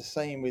kind of the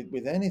same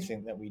with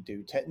anything that we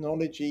do.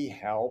 Technology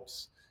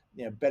helps,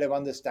 better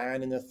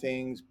understanding of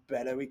things,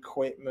 better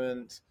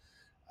equipment,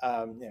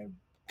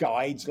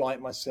 guides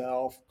like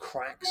myself,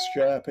 crack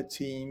Sherpa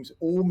teams,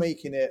 all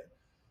making it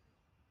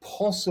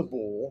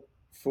possible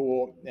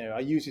for, I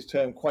use this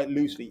term quite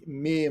loosely,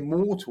 mere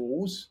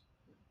mortals,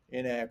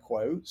 in air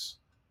quotes,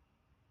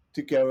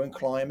 to go and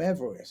climb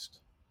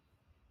Everest.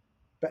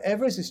 But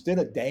Everest is still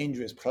a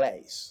dangerous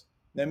place,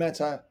 no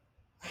matter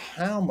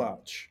how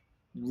much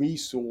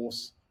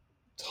resource,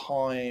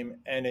 time,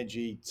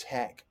 energy,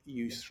 tech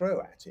you throw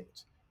at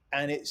it.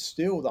 And it's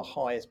still the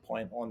highest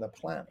point on the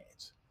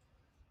planet.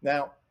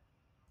 Now,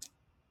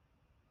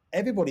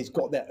 everybody's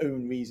got their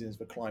own reasons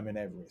for climbing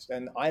Everest.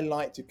 And I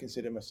like to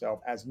consider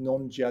myself as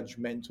non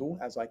judgmental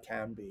as I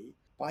can be.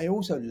 But I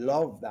also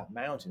love that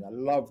mountain. I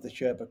love the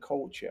Sherpa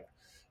culture.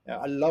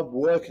 I love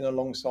working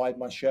alongside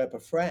my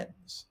Sherpa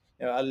friends.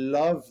 I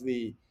love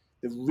the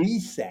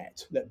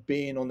reset that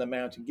being on the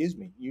mountain gives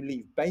me. You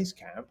leave base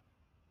camp,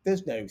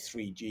 there's no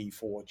 3G,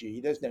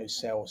 4G, there's no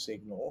cell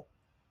signal.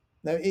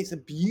 No, it's a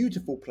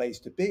beautiful place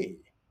to be.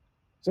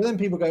 So then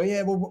people go,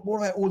 yeah, well, what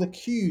about all the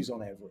queues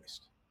on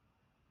Everest?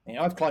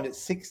 I've climbed it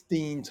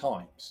 16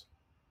 times.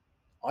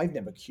 I've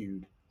never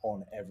queued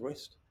on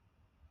Everest,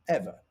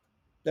 ever.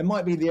 There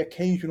might be the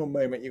occasional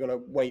moment you're going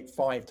to wait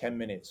 5-10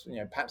 minutes,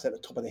 perhaps at the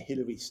top of the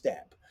Hillary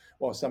step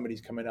while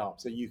somebody's coming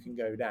up so you can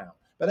go down.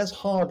 But that's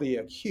hardly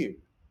a queue.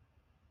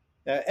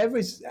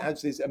 Everest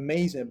has this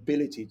amazing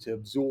ability to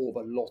absorb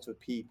a lot of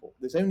people.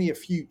 There's only a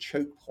few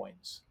choke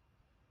points.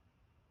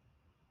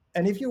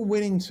 And if you're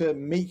willing to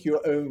make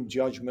your own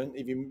judgment,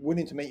 if you're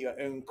willing to make your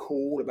own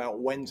call about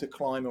when to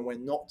climb and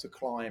when not to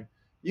climb,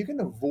 you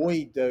can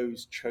avoid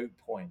those choke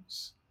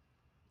points.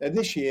 Now,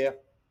 this year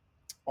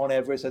on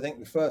Everest, I think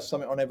the first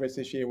summit on Everest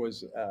this year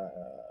was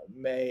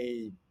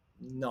May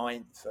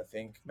 9th, I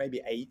think,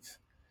 maybe 8th.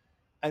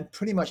 And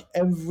pretty much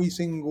every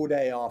single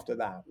day after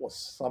that was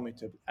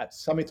Summit a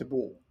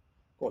Ball.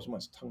 Of course,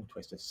 almost tongue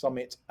twister,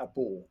 Summit a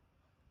Ball,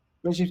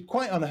 which is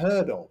quite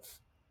unheard of.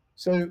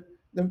 So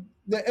the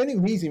only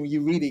reason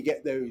you really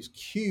get those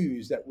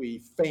cues that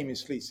we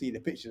famously see the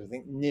pictures, I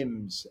think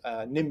Nims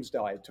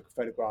died, took a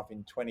photograph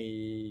in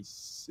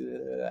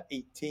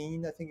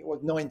 2018, I think it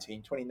was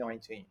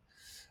 2019,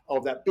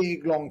 of that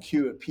big long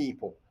queue of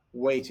people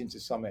waiting to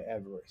summit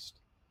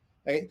Everest.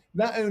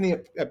 That only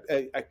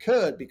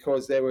occurred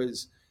because there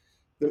was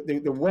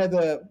the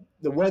weather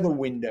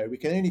window. We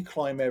can only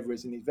climb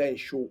Everest in these very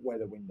short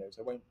weather windows.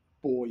 I won't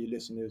bore your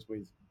listeners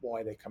with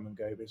why they come and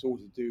go, but it's all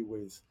to do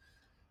with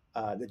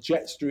the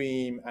jet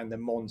stream and the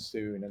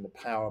monsoon and the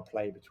power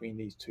play between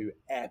these two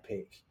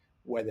epic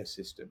weather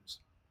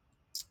systems.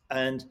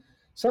 And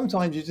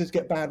sometimes you just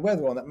get bad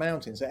weather on that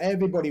mountain, so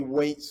everybody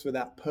waits for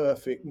that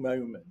perfect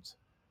moment.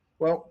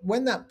 Well,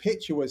 when that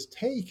picture was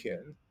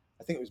taken,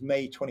 I think it was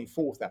May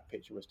 24th that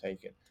picture was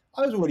taken,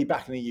 I was already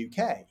back in the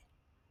UK.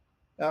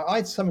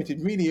 I'd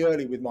summited really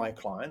early with my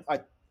client.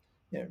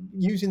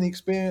 Using the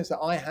experience that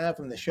I have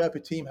and the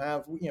Sherpa team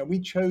have, we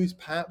chose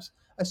perhaps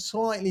a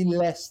slightly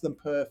less than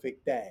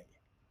perfect day.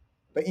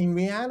 But in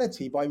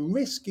reality, by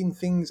risking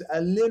things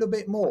a little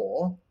bit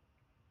more,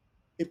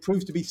 it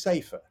proves to be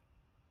safer.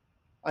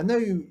 I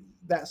know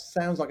that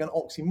sounds like an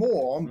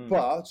oxymoron,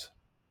 but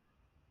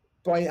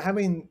by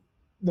having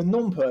the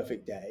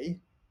non-perfect day,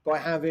 by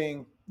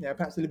having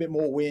perhaps a little bit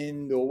more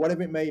wind or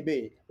whatever it may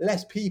be,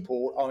 less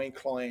people are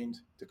inclined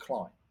to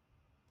climb.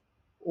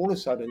 All of a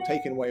sudden,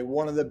 taking away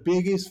one of the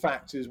biggest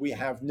factors we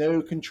have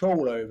no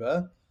control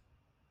over,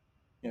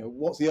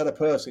 what's the other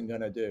person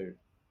going to do?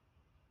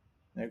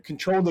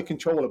 Control the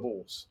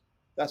controllables.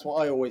 That's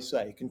what I always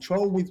say.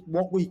 Control with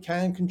what we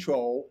can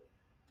control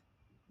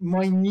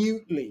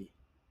minutely,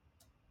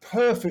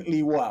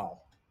 perfectly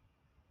well.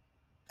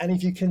 And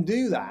if you can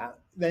do that,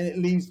 then it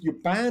leaves your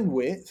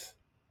bandwidth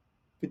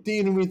for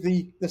dealing with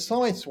the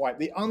sideswipe,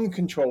 the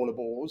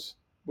uncontrollables,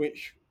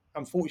 which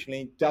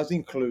unfortunately does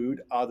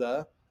include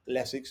other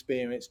less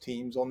experienced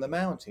teams on the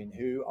mountain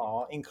who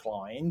are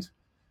inclined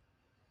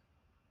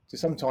to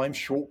sometimes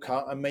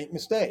shortcut and make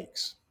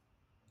mistakes.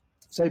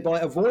 So by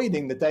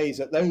avoiding the days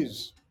that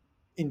those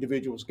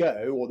individuals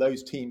go or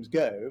those teams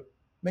go,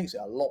 makes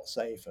it a lot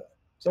safer.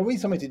 So we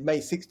summited May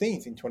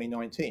 16th in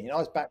 2019. I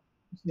was back,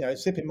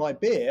 sipping my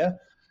beer,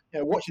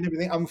 watching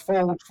everything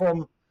unfold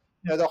from,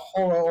 the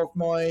horror of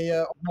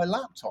my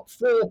laptop.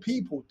 4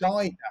 people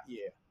died that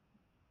year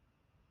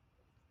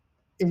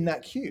in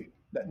that queue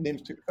that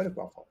NIMS took a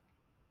photograph of.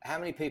 How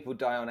many people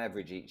die on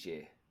average each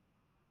year?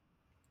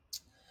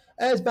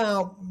 There's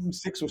about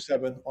 6 or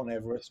 7 on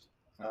Everest.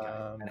 Okay.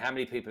 And how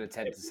many people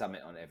attempt to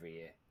summit on every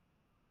year?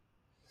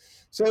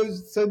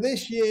 So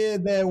this year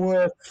there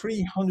were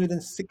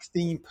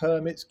 316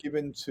 permits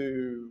given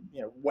to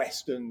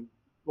Western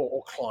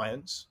or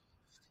clients.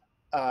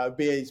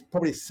 Be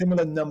probably a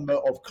similar number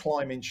of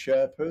climbing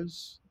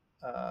Sherpas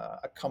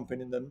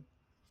accompanying them.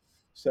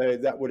 So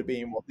that would have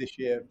been what this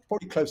year,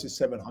 probably close to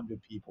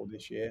 700 people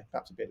this year,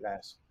 perhaps a bit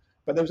less.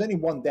 But there was only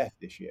one death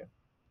this year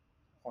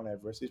on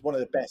Everest. It's one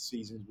of the best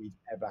seasons we've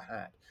ever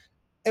had.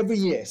 Every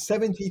year,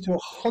 70 to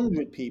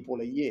 100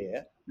 people a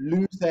year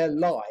lose their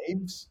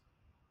lives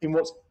in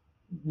what's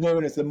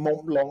known as the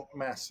Mont Blanc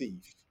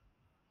Massif.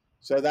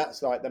 So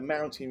that's like the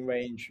mountain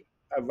range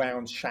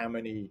around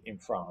Chamonix in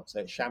France,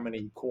 so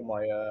Chamonix,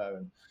 Courmayeur,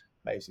 and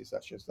places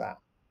such as that.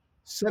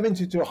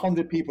 70 to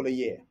 100 people a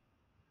year.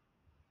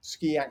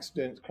 Ski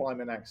accidents,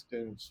 climbing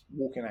accidents,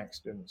 walking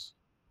accidents.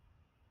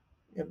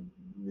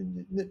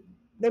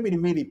 Nobody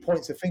really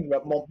points a finger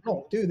at Mont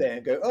Blanc, do they?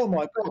 And go, oh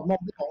my God,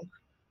 Mont Blanc,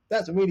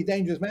 that's a really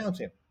dangerous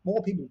mountain.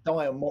 More people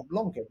die on Mont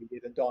Blanc every year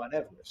than die on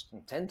Everest.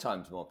 10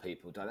 times more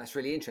people die. That's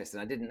really interesting.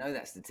 I didn't know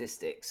that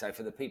statistic. So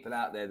for the people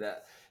out there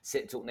that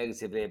talk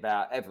negatively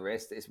about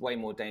Everest, it's way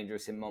more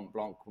dangerous in Mont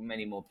Blanc where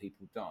many more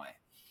people die.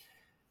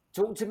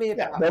 Talk to me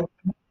about the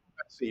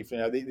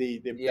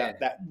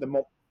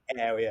Mont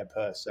area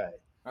per se.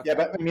 Okay. Yeah,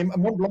 but I mean,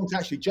 Mont Blanc's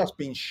actually just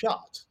been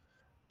shut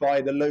by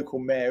the local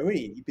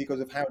mairie because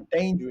of how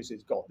dangerous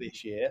it's got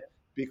this year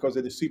because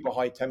of the super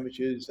high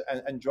temperatures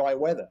and dry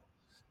weather.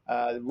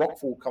 The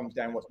rockfall comes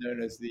down what's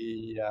known as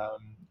the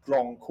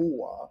Grand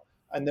Couloir,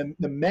 and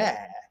the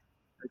mayor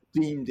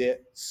deemed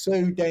it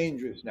so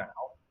dangerous now,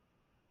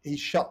 he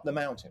shut the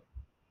mountain.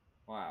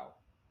 Wow.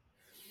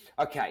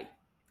 Okay.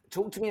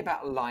 talk to me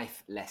about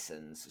life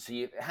lessons.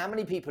 So, how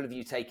many people have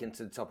you taken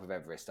to the top of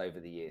Everest over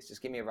the years?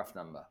 Just give me a rough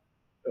number.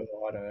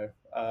 Oh, I don't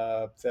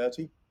know,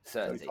 30,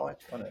 30. 35,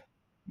 I don't know.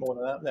 More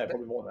than that? No, But,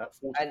 probably more than that,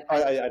 40. and,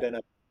 and, I don't know.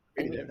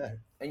 I and, really you, don't know.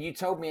 and you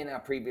told me in our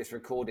previous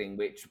recording,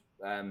 which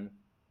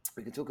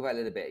we can talk about a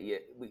little bit.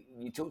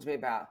 You talked to me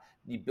about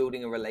you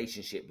building a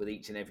relationship with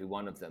each and every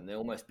one of them. They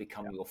almost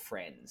become your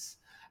friends.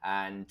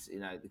 And,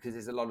 because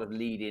there's a lot of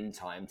lead in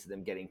time to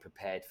them getting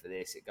prepared for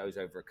this, it goes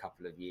over a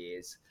couple of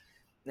years.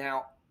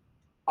 Now,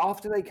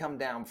 after they come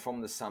down from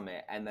the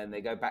summit and then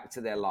they go back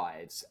to their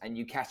lives and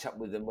you catch up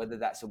with them, whether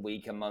that's a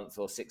week, a month,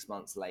 or 6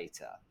 months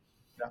later,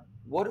 Yeah.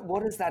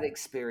 what has that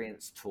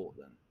experience taught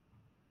them?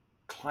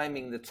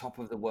 Climbing the top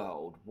of the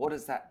world, what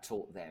has that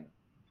taught them?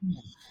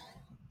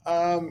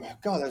 God,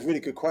 that's a really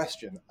good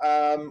question.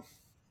 I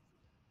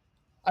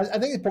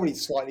think it's probably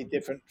slightly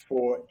different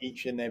for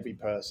each and every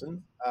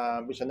person,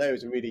 which I know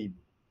is a really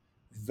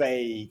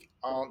vague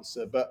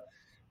answer, but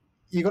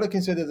you've got to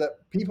consider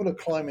that people are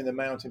climbing the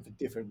mountain for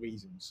different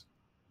reasons.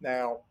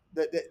 Now,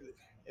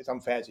 it's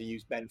unfair to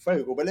use Ben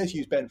Fogle, but let's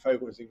use Ben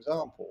Fogle as an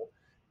example.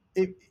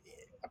 It,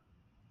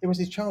 it was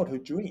his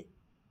childhood dream.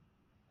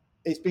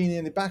 It's been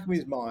in the back of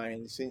his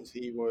mind since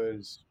he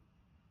was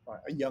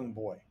a young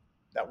boy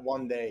that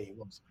one day he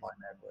wants to climb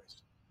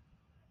Everest.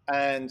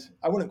 And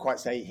I wouldn't quite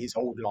say his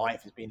whole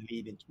life has been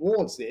leading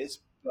towards this,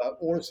 but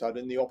all of a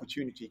sudden the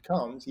opportunity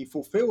comes, he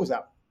fulfills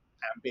that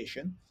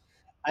ambition,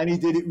 and he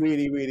did it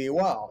really, really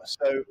well.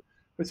 So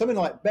for something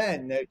like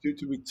Ben,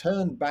 to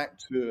return back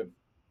to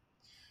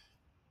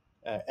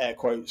air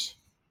quotes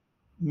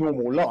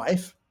normal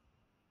life,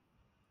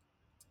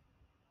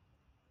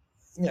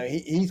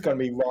 he's going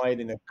to be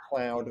riding a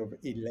cloud of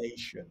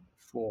elation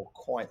for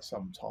quite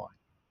some time.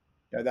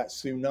 That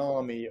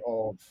tsunami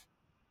of,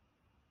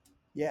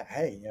 yeah,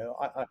 hey,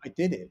 I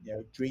did it.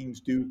 Dreams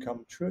do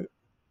come true.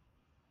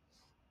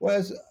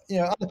 Whereas,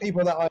 other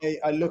people that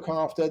I look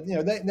after, they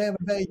have a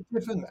very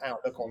different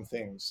outlook on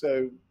things.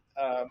 So,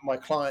 my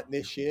client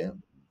this year,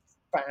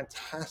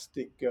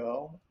 fantastic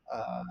girl.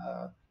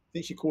 I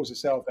think she calls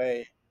herself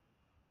a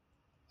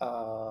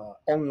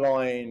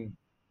online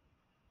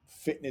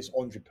fitness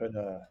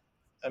entrepreneur.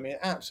 I mean,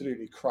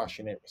 absolutely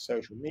crushing it with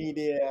social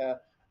media,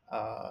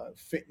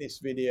 fitness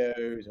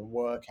videos and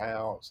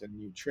workouts and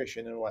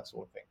nutrition and all that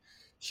sort of thing.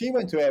 She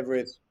went to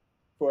Everest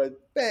for a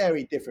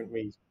very different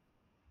reason.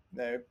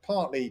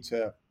 Partly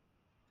to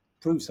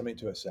prove something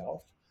to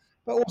herself,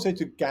 but also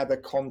to gather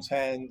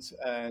content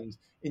and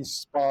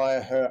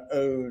inspire her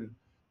own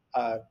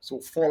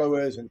sort of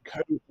followers and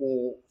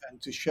cohort,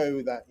 and to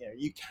show that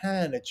you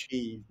can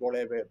achieve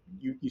whatever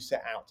you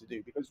set out to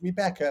do. Because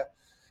Rebecca,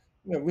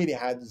 really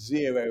had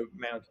zero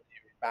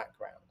mountaineering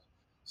background,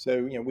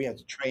 so we had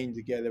to train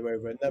together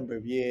over a number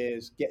of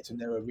years, get to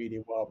know her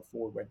really well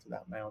before we went to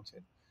that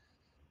mountain.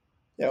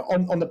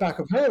 On the back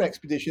of her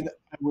expedition,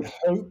 I would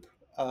hope,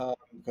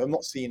 because I've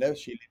not seen her,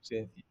 she lives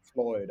in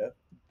Florida,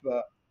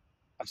 but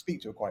I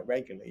speak to her quite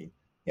regularly.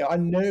 I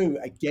know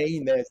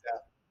again there's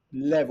that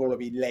level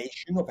of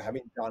elation of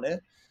having done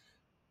it,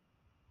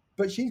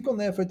 but she's gone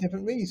there for a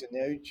different reason.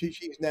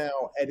 She's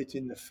now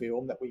editing the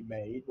film that we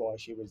made while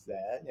she was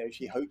there.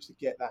 She hopes to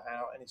get that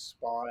out and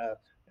inspire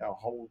a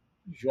whole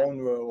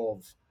genre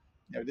of,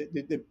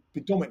 the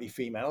predominantly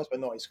females,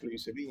 but not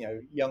exclusively.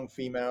 Young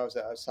females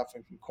that are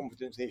suffering from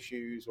confidence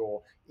issues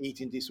or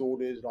eating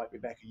disorders, like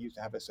Rebecca used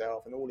to have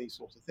herself, and all these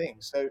sorts of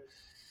things. So,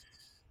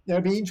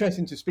 it'd be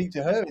interesting to speak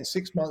to her in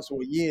 6 months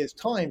or a year's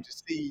time to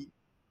see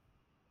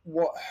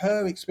what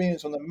her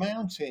experience on the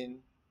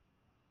mountain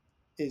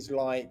is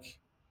like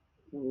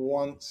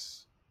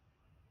once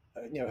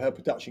her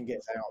production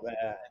gets out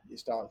there and it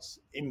starts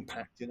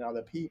impacting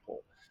other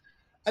people.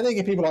 And then you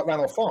get people like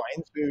Ranulph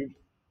Fiennes, who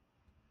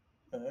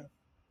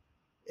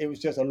it was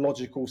just a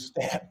logical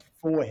step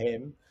for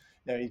him.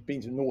 He's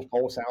been to the North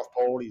Pole, South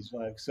Pole. He's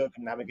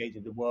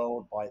circumnavigated the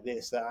world by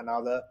this, that, and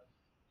other.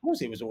 Of course,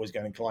 he was always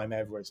going to climb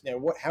Everest.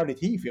 How did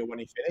he feel when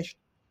he finished?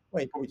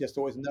 Well, he probably just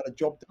thought it was another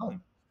job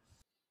done.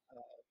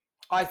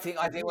 I think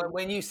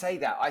when you say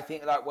that, I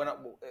think like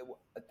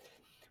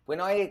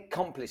when I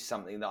accomplish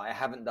something that I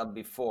haven't done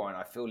before, and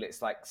I feel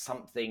it's like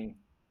something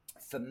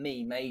for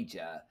me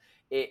major,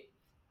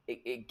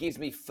 it gives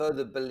me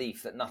further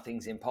belief that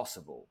nothing's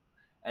impossible.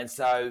 And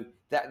so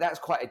that's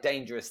quite a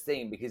dangerous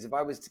thing, because if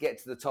I was to get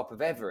to the top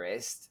of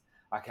Everest,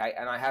 okay,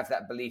 and I have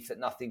that belief that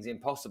nothing's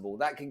impossible,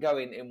 that can go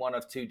in one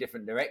of two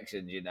different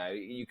directions.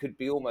 You could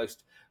be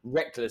almost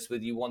reckless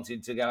with you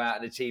wanting to go out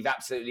and achieve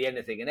absolutely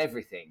anything and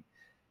everything.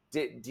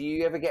 Do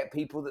you ever get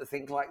people that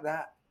think like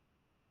that?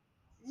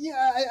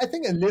 Yeah, I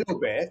think a little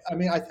bit. I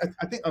mean, I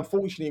think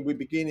unfortunately we're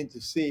beginning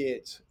to see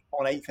it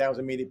on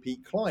 8,000 meter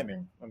peak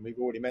climbing. And we've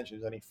already mentioned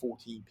there's only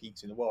 14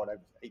 peaks in the world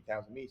over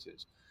 8,000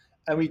 meters.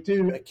 And we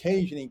do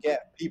occasionally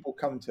get people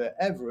come to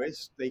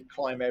Everest, they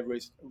climb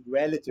Everest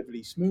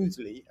relatively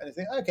smoothly, and they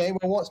think, okay,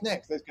 well, what's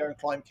next? Let's go and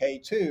climb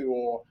K2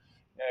 or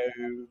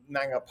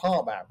Nanga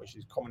Parbat, which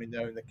is commonly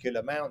known as the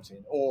Killer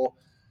Mountain, or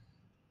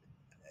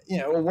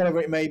or whatever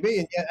it may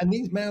be. And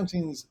these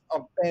mountains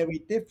are very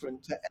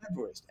different to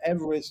Everest.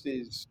 Everest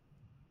is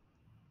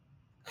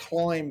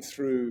climb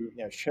through,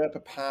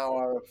 Sherpa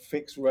power,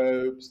 fixed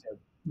ropes,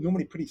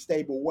 normally pretty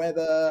stable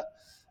weather.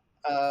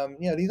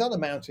 These other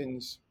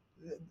mountains,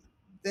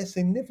 they're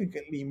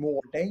significantly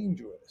more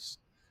dangerous.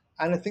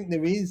 And I think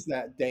there is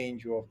that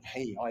danger of,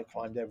 hey, I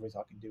climbed Everest,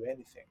 I can do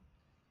anything.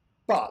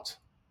 But,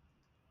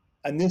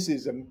 and this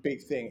is a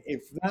big thing,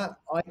 if that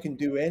I can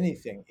do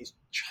anything is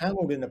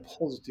channeled in a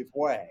positive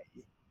way,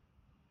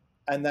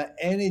 and that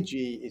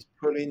energy is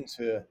put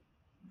into,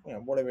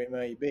 whatever it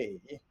may be,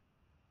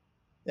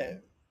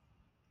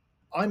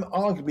 I'm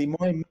arguably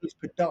my most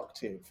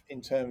productive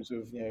in terms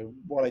of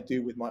what I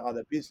do with my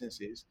other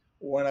businesses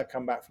when I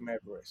come back from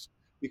Everest,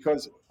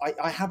 because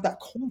I have that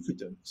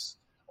confidence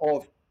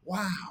of,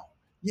 wow,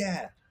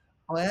 yeah,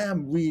 I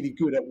am really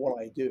good at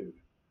what I do,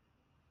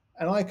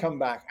 and I come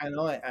back and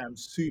I am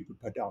super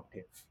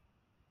productive.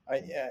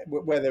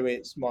 Whether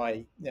it's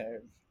my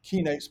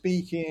keynote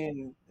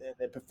speaking,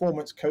 the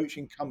performance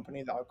coaching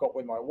company that I've got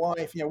with my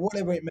wife,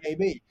 whatever it may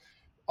be,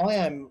 I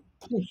am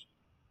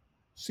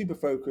super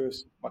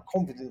focused. My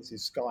confidence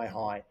is sky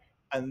high,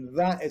 and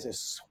that is a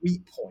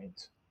sweet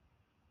point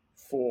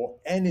for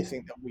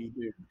anything that we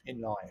do in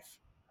life.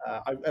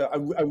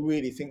 I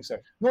really think so.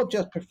 Not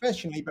just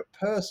professionally, but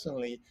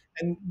personally,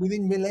 and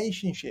within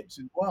relationships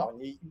as well. And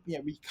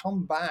we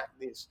come back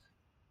this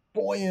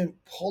buoyant,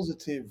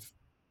 positive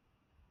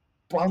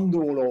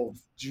bundle of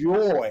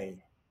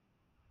joy,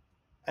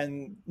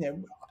 and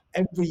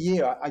every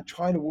year I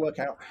try to work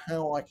out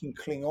how I can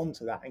cling on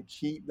to that and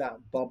keep that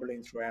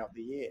bubbling throughout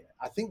the year.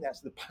 I think that's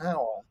the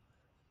power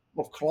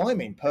of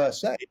climbing per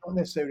se, not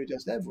necessarily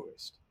just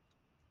Everest.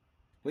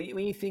 When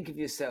you think of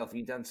yourself,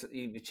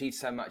 you've achieved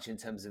so much in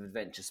terms of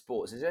adventure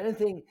sports. Is there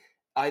anything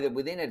either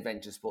within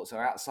adventure sports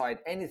or outside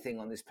anything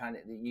on this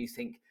planet that you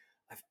think,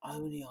 if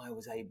only I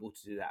was able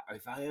to do that, or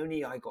if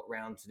only I got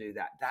round to do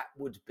that, that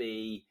would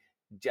be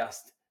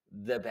just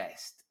the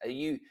best? Are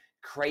you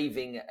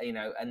craving,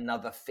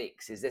 another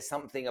fix? Is there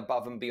something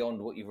above and beyond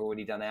what you've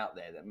already done out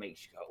there that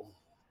makes you go, oh,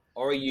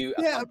 or are you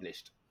Yeah,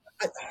 accomplished?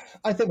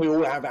 I think we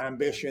all have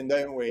ambition,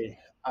 don't we?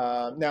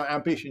 Now,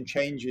 ambition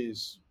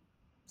changes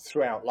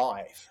throughout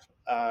life.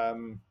 I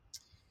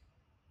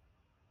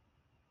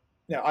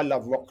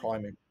love rock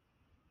climbing.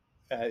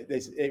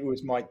 It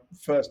was my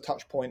first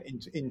touch point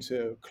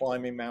into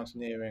climbing,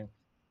 mountaineering.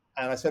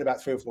 And I said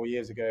about 3 or 4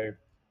 years ago,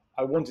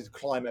 I wanted to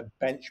climb a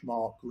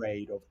benchmark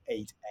grade of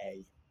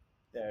 8A.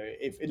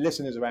 If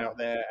listeners are out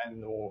there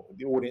or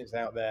the audience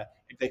out there,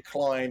 if they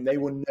climb, they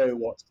will know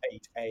what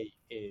 8A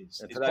is.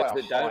 And for those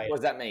that don't, what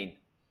does that mean?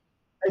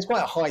 It's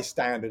quite a high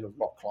standard of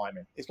rock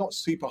climbing. It's not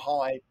super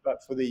high,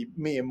 but for the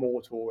mere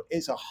mortal,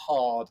 it's a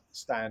hard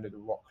standard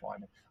of rock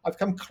climbing. I've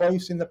come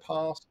close in the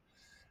past,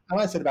 and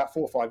I said about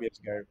 4 or 5 years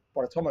ago,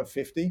 by the time I'm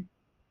 50,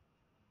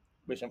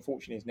 which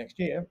unfortunately is next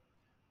year,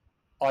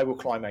 I will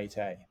climb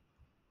 8A.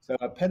 So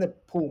I better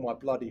pull my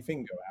bloody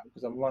finger out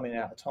because I'm running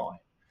out of time.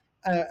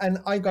 And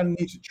I'm going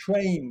to need to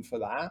train for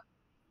that.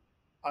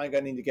 I'm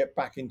going to need to get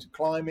back into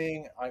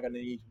climbing. I'm going to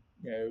need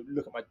to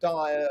look at my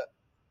diet,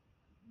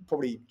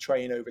 probably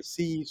train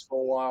overseas for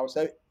a while.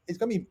 So it's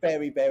going to be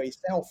very, very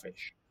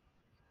selfish.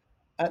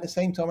 At the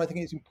same time, I think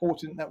it's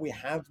important that we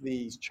have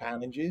these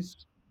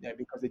challenges,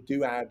 because they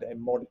do add a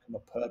modicum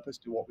of purpose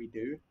to what we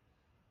do.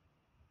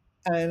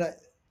 And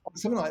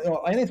something like,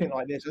 or anything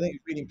like this, I think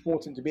it's really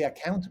important to be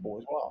accountable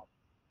as well.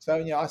 So,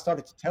 I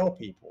started to tell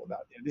people that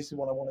this is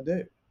what I want to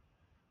do.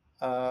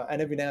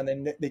 And every now and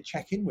then they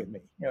check in with me.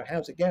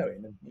 How's it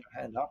going? And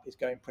hand up, it's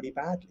going pretty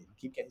badly. I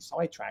keep getting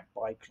sidetracked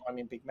by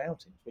climbing big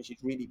mountains, which is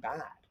really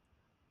bad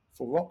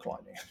for rock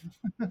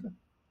climbing.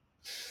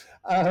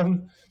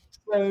 um,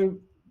 so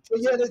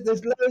yeah,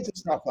 there's loads of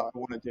stuff that I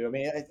want to do. I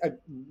mean, I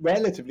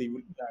relatively,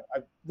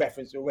 I've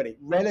referenced already,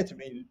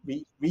 relatively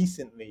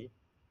recently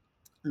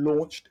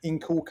launched In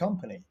Cool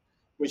Company,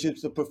 which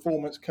is a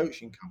performance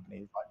coaching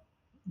company,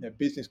 like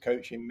business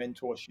coaching,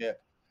 mentorship.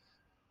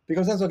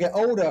 Because as I get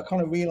older, I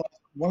kind of realize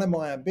one of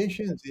my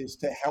ambitions is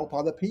to help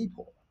other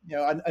people.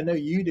 I know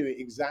you do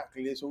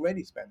exactly this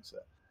already,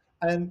 Spencer,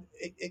 and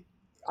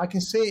I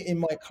can see it in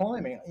my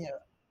climbing.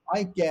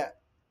 I get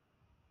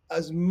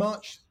as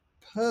much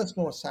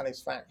personal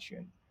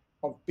satisfaction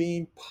of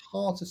being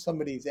part of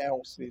somebody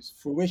else's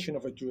fruition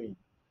of a dream,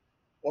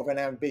 of an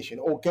ambition,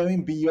 or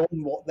going beyond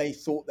what they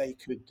thought they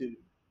could do.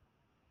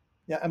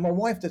 Yeah, and my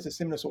wife does a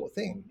similar sort of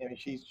thing.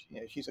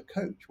 She's a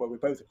coach. Well, we're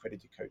both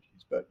accredited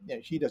coaches, but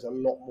she does a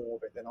lot more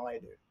of it than I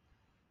do.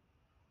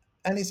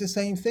 And it's the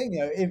same thing.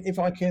 If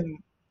I can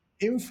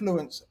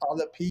influence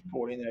other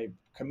people in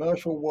a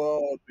commercial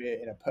world, be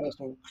it in a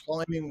personal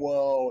climbing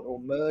world, or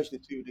merge the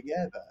two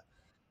together,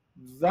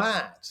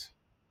 that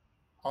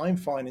I'm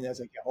finding as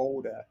I get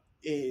older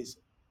is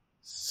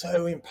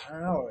so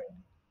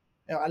empowering.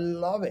 I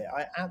love it.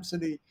 I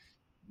absolutely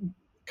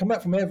come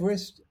back from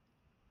Everest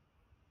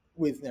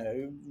with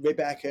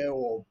Rebecca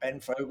or Ben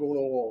Fogel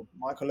or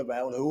Michael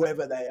Lavelle,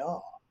 whoever they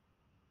are,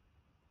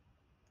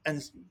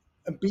 and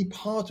be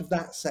part of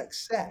that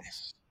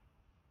success.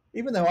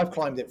 Even though I've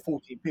climbed it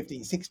 14,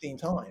 15, 16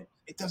 times,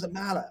 it doesn't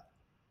matter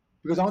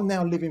because I'm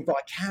now living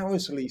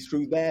vicariously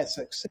through their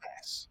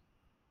success.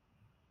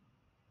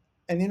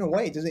 And in a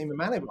way, it doesn't even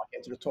matter if I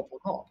get to the top or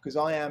not, because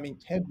I am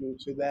integral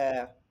to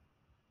their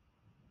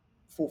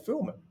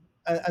fulfillment.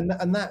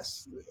 And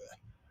that's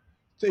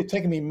it's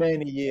taken me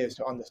many years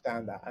to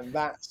understand that. And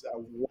that's a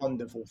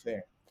wonderful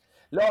thing.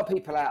 A lot of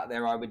people out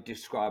there I would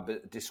describe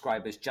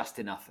as just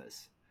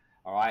enoughers.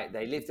 All right,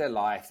 they live their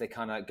life. They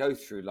kind of go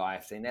through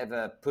life. They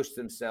never push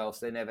themselves.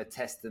 They never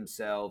test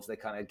themselves. They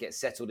kind of get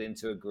settled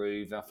into a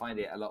groove. I find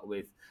it a lot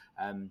with,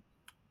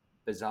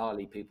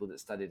 bizarrely, people that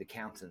studied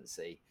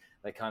accountancy.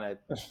 They kind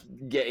of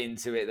get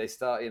into it. They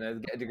start,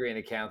 get a degree in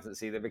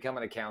accountancy. They become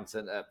an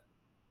accountant at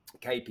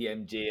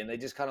KPMG, and they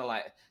just kind of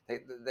like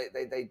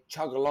they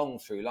chug along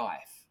through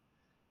life.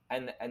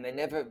 And they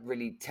never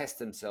really test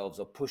themselves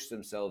or push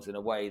themselves in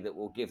a way that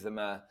will give them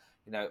a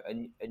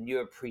new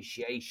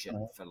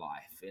appreciation for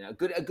life. A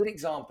good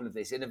example of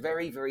this in a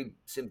very, very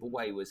simple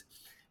way was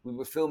we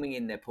were filming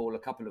in Nepal a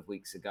couple of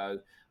weeks ago.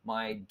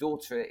 My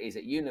daughter is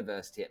at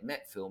university at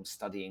Met Film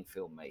studying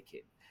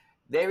filmmaking.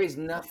 There is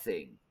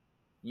nothing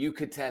you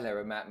could tell her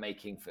about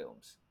making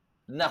films.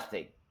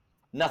 Nothing.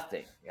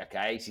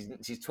 Okay,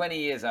 she's 20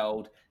 years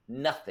old.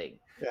 Nothing.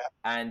 Yeah.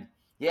 And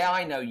yeah,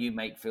 I know you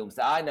make films.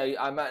 I know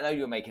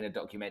you're making a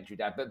documentary,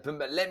 Dad. But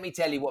let me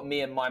tell you what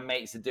me and my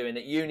mates are doing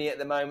at uni at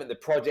the moment. The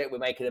project, we're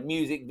making a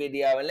music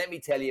video, and let me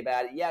tell you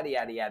about it. Yada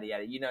yada yada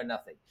yada. You know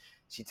nothing.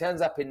 She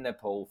turns up in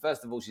Nepal.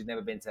 First of all, she's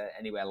never been to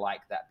anywhere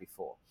like that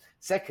before.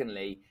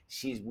 Secondly,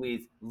 she's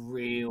with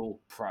real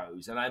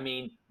pros, and I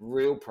mean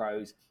real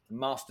pros,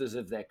 masters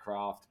of their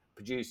craft,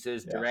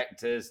 producers,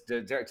 directors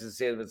of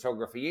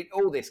cinematography,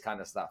 all this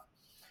kind of stuff,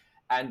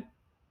 and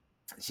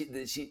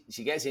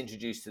she gets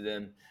introduced to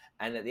them,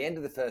 and at the end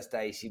of the first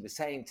day, she was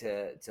saying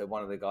to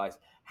one of the guys,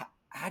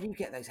 "How do you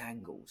get those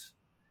angles?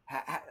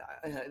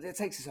 It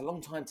takes us a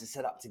long time to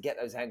set up to get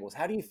those angles.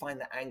 How do you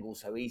find that angle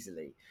so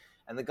easily?"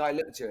 And the guy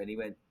looked at her and he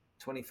went,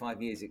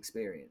 "25 years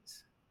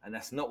experience." And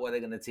that's not what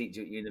they're going to teach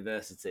you at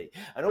university.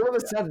 And all of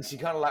a sudden, she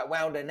kind of like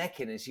wound her neck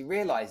in, and she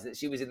realized that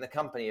she was in the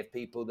company of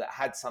people that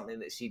had something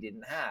that she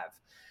didn't have.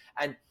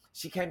 And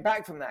she came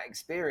back from that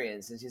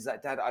experience and she's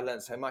like, "Dad, I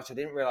learned so much. I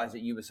didn't realize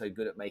that you were so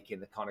good at making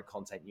the kind of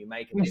content you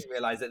make. I didn't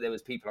realize that there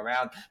was people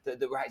around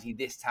that were actually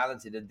this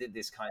talented and did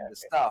this kind of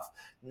stuff.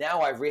 Now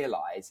I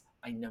realize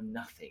I know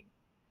nothing."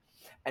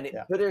 And it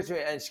put her through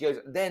it, and she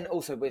goes. Then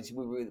also when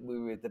we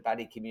were with the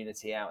baddie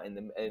community out in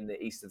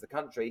the east of the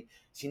country,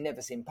 she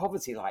never seen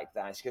poverty like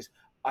that. And she goes,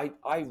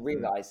 I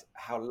realize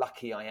how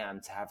lucky I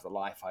am to have the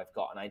life I've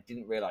got, and I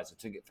didn't realize I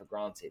took it for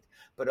granted.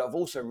 But I've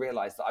also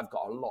realized that I've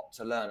got a lot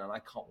to learn, and I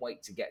can't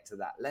wait to get to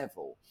that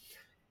level.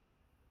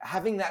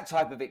 Having that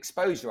type of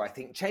exposure, I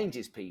think,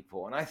 changes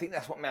people, and I think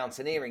that's what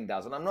mountaineering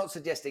does. And I'm not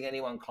suggesting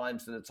anyone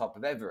climbs to the top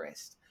of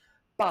Everest,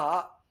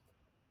 but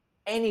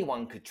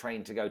anyone could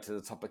train to go to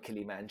the top of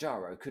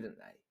Kilimanjaro, couldn't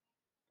they?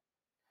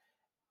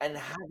 And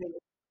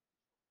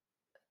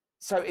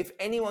so if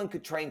anyone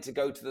could train to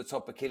go to the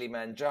top of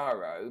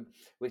Kilimanjaro,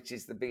 which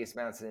is the biggest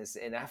mountain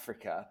in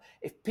Africa,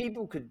 if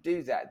people could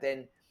do that,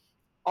 then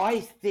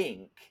I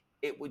think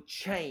it would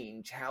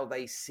change how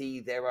they see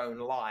their own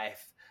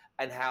life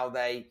and how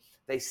they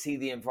see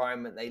the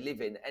environment they live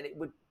in. And it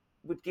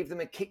would give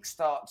them a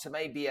kickstart to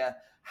maybe a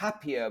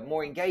happier,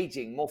 more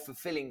engaging, more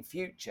fulfilling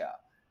future.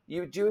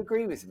 Do you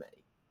agree with me?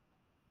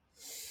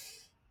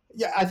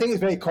 Yeah, I think it's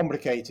very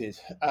complicated.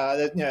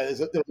 There's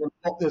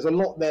a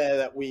lot there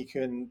that we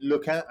can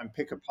look at and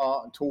pick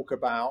apart and talk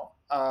about.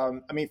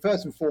 I mean,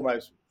 first and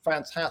foremost,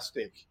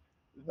 fantastic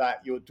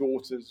that your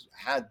daughters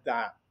had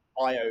that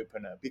eye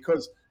opener,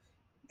 because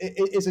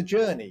it's a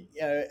journey,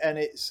 and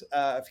it's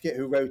I forget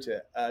who wrote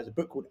it. It's a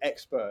book called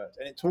Expert,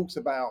 and it talks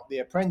about the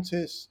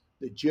apprentice,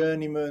 the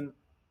journeyman,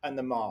 and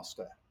the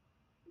master.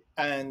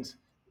 And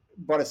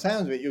by the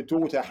sounds of it, your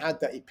daughter had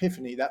that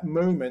epiphany, that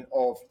moment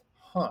of,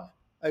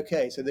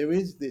 okay, so there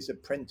is this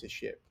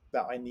apprenticeship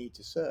that I need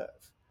to serve.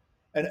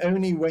 And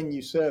only when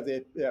you serve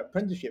the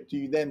apprenticeship do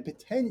you then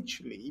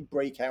potentially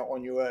break out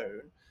on your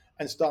own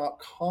and start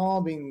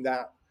carving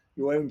that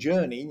your own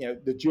journey,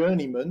 the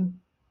journeyman,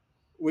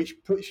 which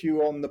puts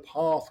you on the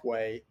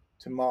pathway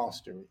to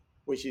mastery,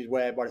 which is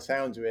where, by the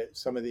sounds of it,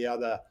 some of the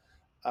other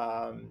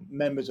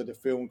members of the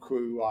film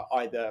crew are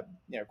either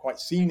quite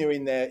senior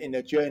in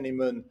their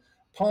journeyman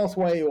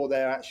pathway, or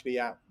they're actually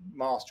at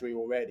mastery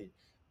already.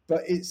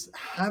 But it's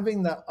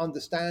having that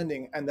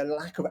understanding and the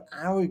lack of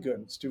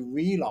arrogance to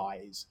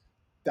realize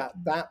that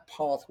that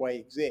pathway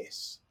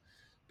exists.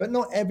 But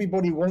not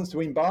everybody wants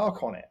to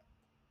embark on it.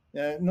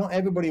 Not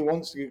everybody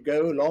wants to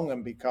go along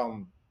and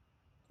become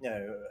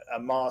a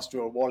master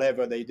or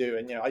whatever they do.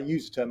 And I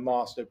use the term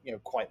master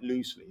quite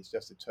loosely. It's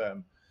just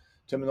a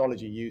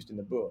terminology used in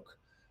the book.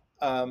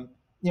 A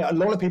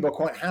lot of people are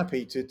quite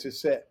happy to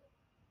sit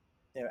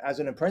as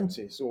an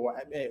apprentice, or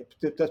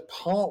just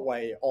part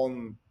way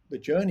on the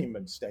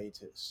journeyman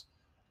status,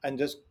 and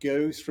just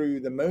go through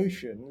the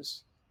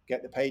motions,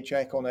 get the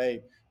paycheck on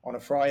a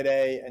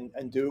Friday,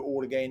 and do it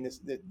all again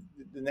the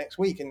next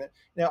week. And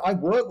I've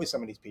worked with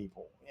some of these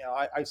people.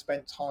 I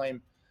spent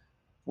time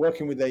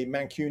working with a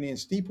Mancunian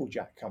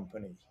steeplejack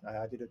company.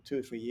 I did 2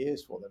 or 3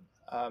 years for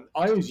them.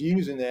 I was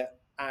using it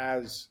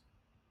as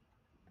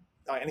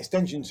an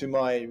extension to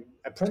my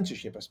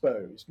apprenticeship, I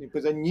suppose,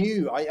 because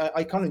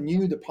I kind of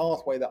knew the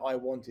pathway that I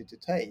wanted to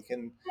take,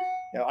 and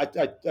I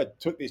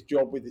took this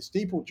job with the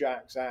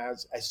steeplejacks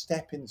as a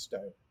stepping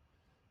stone.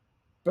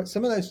 But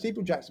some of those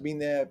steeplejacks have been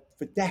there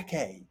for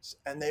decades,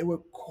 and they were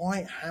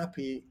quite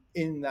happy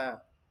in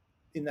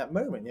that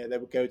moment. They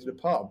would go to the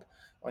pub,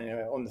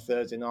 on the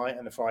Thursday night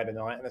and the Friday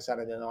night and the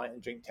Saturday night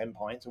and drink 10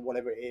 pints or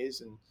whatever it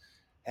is. And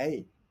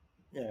hey,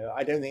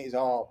 I don't think it's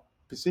our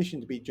position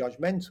to be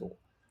judgmental.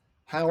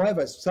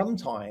 However,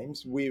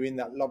 sometimes we're in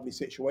that lovely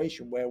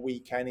situation where we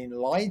can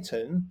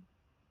enlighten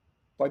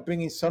by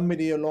bringing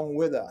somebody along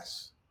with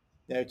us,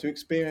 to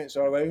experience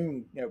our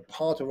own,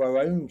 part of our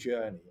own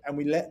journey, and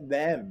we let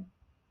them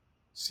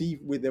see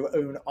with their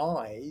own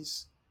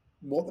eyes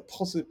what the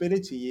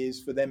possibility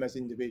is for them as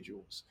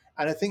individuals.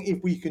 And I think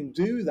if we can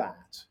do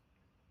that,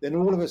 then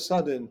all of a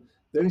sudden,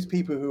 those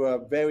people who are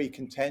very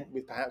content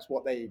with perhaps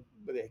what they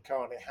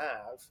currently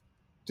have,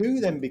 do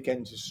then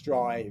begin to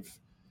strive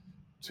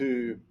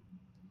to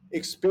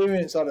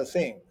experience other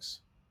things.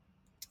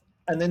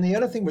 And then the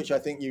other thing which I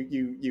think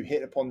you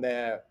hit upon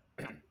there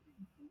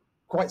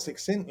quite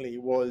succinctly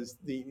was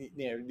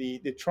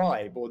the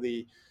tribe, or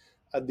the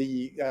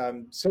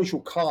social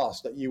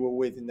caste that you were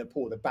with in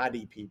Nepal, the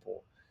baddie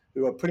people,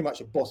 who are pretty much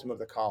the bottom of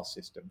the caste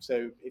system.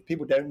 So if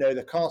people don't know,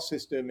 the caste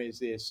system is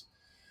this,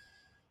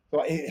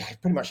 well,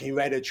 pretty much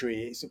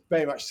hereditary. It's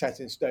very much set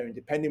in stone.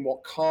 Depending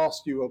what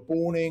caste you were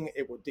born in,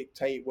 it will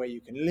dictate where you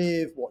can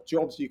live, what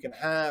jobs you can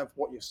have,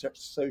 what your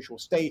social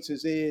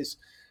status is,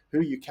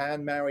 who you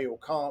can marry or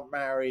can't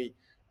marry.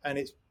 And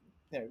it's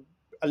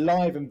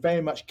alive and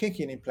very much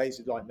kicking in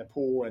places like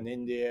Nepal and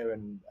India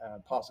and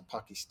parts of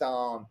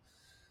Pakistan.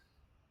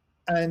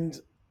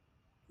 And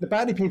the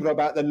baddie people are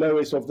about the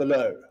lowest of the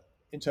low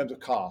in terms of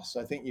caste.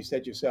 I think you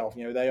said yourself,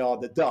 they are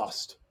the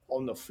dust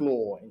on the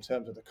floor in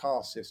terms of the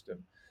caste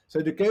system.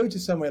 So to go to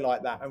somewhere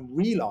like that and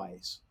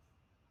realize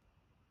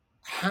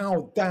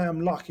how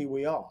damn lucky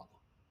we are,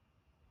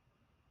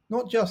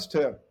 not just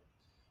to,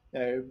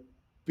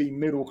 be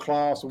middle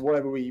class or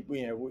whatever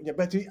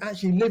but to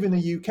actually live in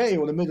the UK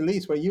or the Middle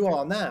East where you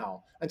are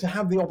now, and to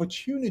have the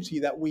opportunity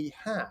that we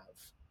have.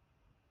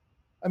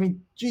 I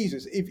mean,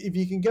 Jesus, if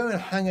you can go and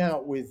hang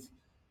out with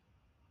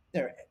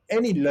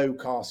any low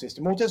caste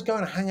system, or just go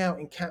and hang out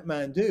in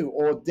Kathmandu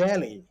or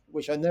Delhi,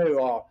 which I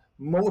know are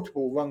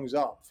multiple rungs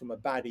up from a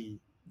baddie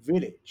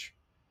village,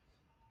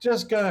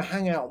 just go and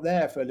hang out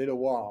there for a little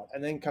while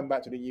and then come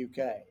back to the UK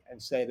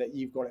and say that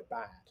you've got it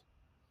bad.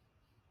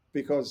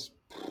 Because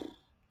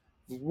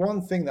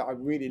one thing that I've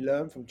really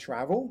learned from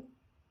travel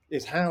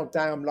is how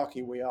damn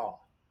lucky we are.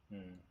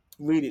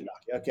 Really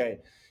lucky. Okay,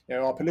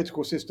 our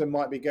political system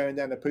might be going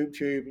down the poop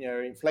tube.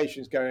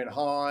 Inflation's going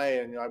high,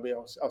 and be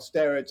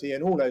austerity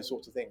and all those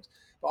sorts of things.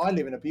 But I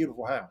live in a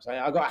beautiful house.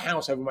 I've got a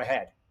house over my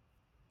head.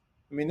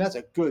 I mean, that's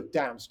a good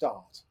damn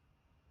start.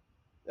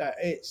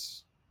 I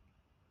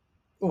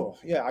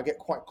get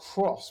quite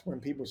cross when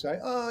people say,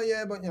 "Oh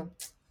yeah, but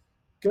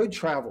go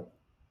travel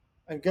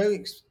and go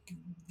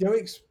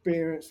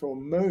experience for a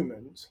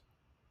moment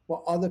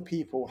what other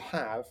people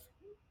have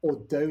or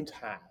don't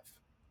have."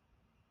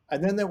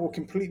 And then that will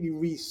completely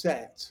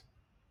reset,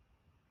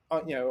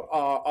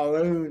 our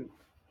own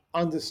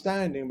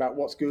understanding about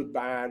what's good,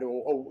 bad,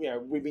 or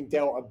we've been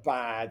dealt a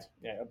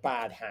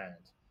bad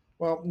hand.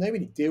 Well,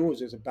 nobody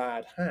deals as a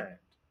bad hand.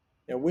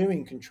 We're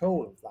in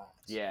control of that.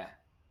 Yeah.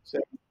 So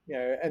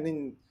and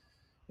in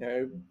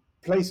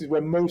places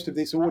where most of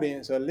this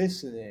audience are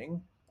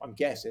listening, I'm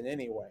guessing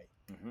anyway,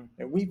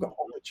 we've got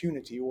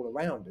opportunity all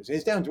around us.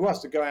 It's down to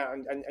us to go out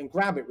and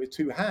grab it with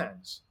two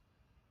hands.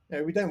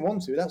 We don't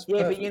want to. That's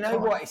but you know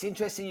fine. what? It's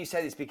interesting you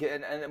say this, because,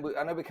 and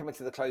I know we're coming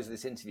to the close of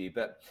this interview,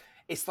 but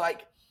it's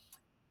like,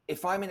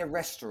 if I'm in a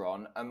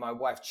restaurant and my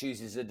wife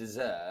chooses a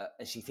dessert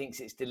and she thinks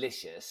it's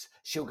delicious,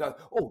 she'll go,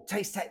 "Oh,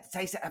 taste it,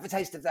 have a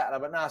taste of that." And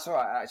I'm like, "No, it's all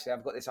right. Actually,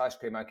 I've got this ice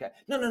cream. Okay."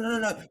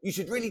 No. You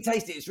should really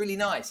taste it. It's really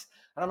nice.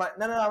 And I'm like,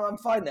 no, I'm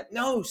fine then.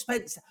 "No,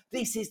 Spence,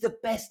 this is the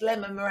best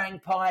lemon meringue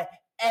pie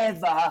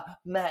ever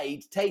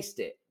made. Taste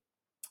it."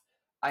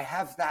 I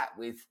have that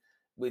with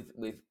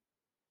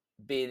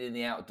being in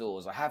the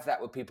outdoors. I have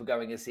that with people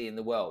going and seeing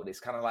the world. It's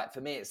kind of like,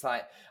 for me, it's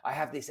like I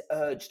have this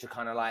urge to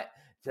kind of like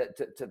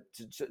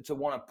to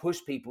want to push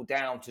people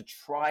down to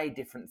try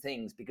different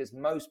things, because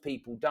most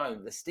people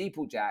don't. The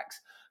steeplejacks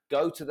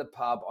go to the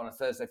pub on a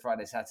Thursday,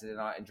 Friday, Saturday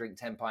night and drink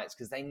 10 pints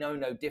because they know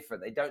no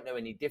different. They don't know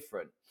any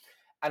different.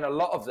 And a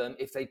lot of them,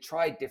 if they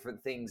tried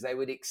different things, they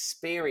would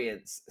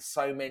experience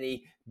so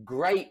many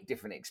great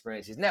different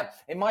experiences. Now,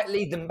 it might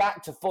lead them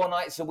back to 4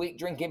 nights a week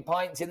drinking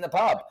pints in the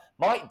pub.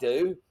 Might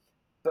do.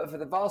 But for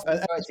the vast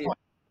majority,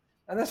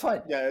 and that's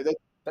fine. Yeah,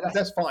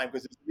 that's fine,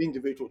 because it's an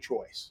individual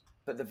choice.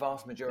 But the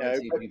vast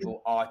majority of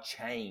people are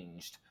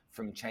changed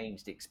from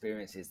changed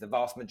experiences. The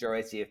vast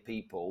majority of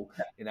people,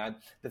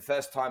 the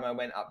first time I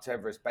went up to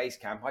Everest Base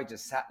Camp, I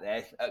just sat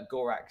there at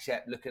Gorak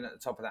Shep looking at the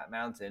top of that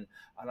mountain,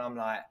 and I'm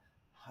like,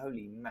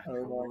 holy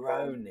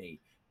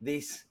macaroni,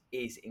 this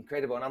is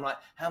incredible. And I'm like,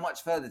 how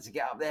much further to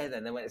get up there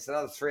then? They went, it's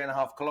another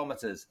 3.5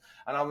 kilometers.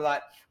 And I'm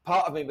like,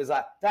 part of me was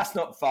like, that's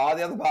not far.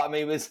 The other part of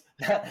me was,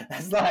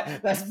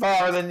 that's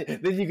farther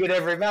than you could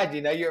ever imagine.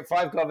 You know, you're at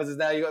 5 kilometers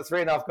now, you've got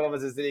 3.5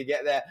 kilometers till you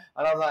get there.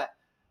 And I'm like,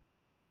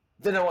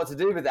 don't know what to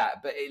do with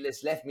that, but it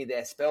just left me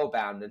there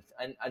spellbound.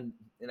 And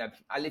you know,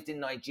 I lived in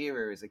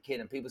Nigeria as a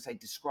kid, and people say,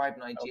 describe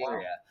Oh, wow.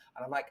 Nigeria.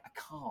 And I'm like, I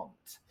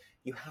can't.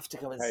 You have to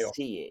go and Chaos.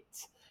 see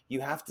it. You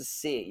have to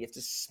see it. You have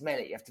to smell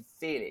it. You have to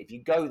feel it. If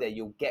you go there,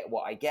 you'll get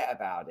what I get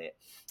about it.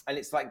 And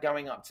it's like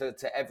going up to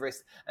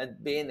Everest and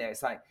being there.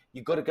 It's like,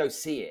 you've got to go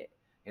see it.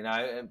 You know,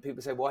 and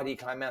people say, why do you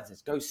climb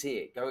mountains? Go see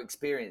it. Go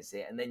experience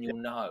it, and then you'll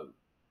know.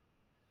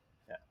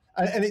 Yeah.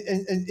 And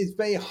it's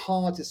very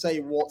hard to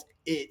say what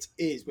it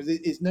is, because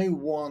it's no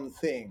one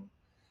thing.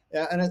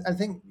 And I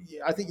think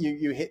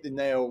you hit the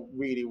nail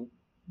really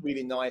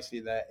nicely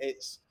there.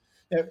 It's,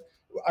 you know,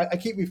 I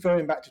keep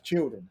referring back to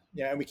children,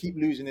 and we keep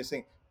losing this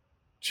thing.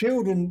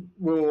 Children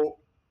will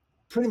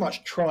pretty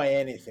much try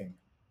anything,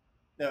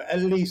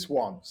 at least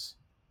once,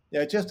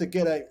 just to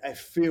get a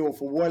feel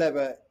for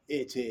whatever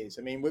it is.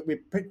 I mean, we're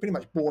pretty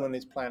much born on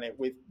this planet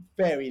with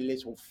very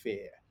little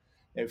fear.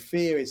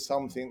 Fear is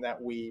something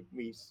that we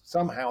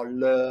somehow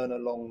learn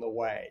along the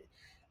way,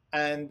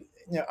 and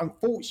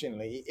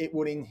unfortunately, it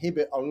would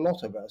inhibit a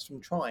lot of us from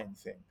trying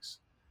things.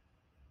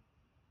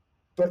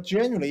 But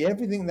generally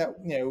everything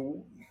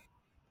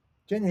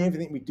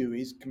we do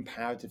is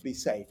comparatively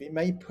safe. It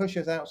may push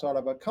us outside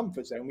of our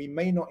comfort zone. We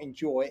may not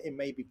enjoy it. It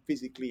may be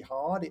physically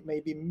hard. It may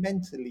be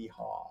mentally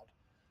hard.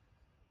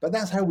 But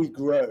that's how we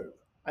grow.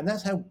 And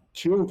that's how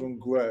children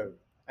grow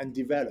and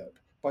develop,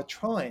 by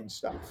trying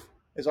stuff.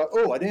 It's like,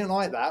 oh, I didn't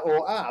like that,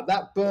 or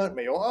that burnt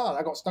me, or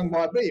I got stung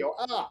by a bee, or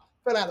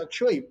fell out of the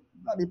tree,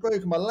 bloody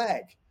broken my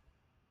leg.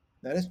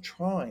 Now let's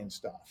trying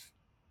stuff.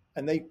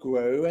 And they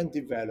grow and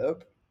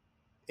develop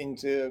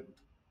into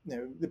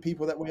the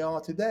people that we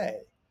are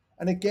today.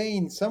 And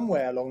again,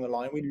 somewhere along the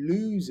line, we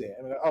lose it.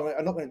 And we go, oh,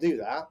 I'm not going to do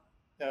that.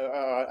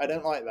 No, I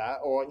don't like that.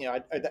 Or, I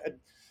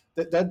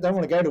don't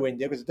want to go to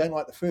India because I don't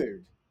like the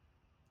food.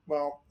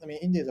 Well, I mean,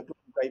 India is a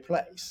great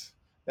place.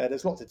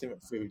 There's lots of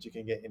different foods you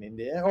can get in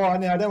India. Or, I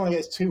don't want to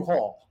get, it's too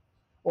hot.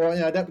 Or,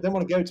 I don't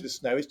want to go to the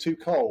snow, it's too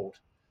cold.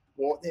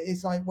 Or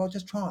it's like, well,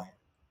 just try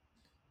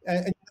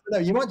it.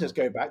 And you might just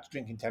go back to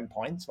drinking 10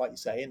 pints, like you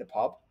say, in the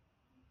pub.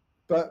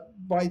 But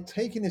by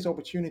taking this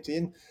opportunity,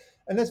 and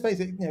let's face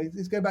it,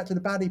 let's go back to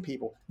the baddie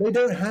people. They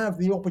don't have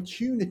the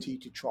opportunity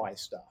to try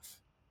stuff.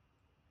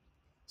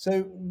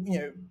 So,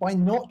 by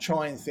not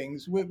trying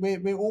things,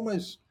 we're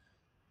almost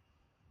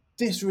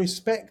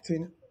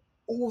disrespecting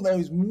all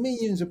those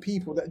millions of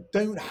people that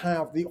don't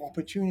have the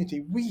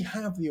opportunity. We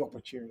have the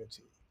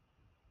opportunity.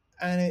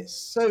 And it's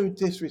so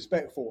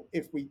disrespectful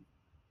if we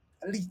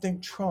at least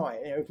don't try.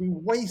 If we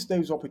waste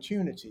those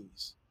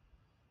opportunities,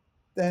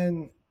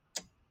 then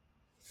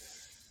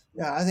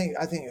yeah, I think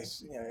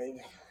it's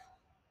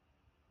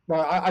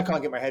well, I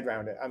can't get my head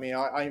around it. I mean,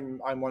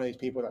 I'm one of these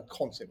people that are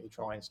constantly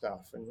trying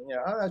stuff, and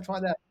I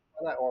try that,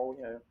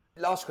 or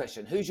Last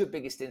question. Who's your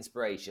biggest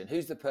inspiration?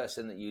 Who's the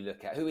person that you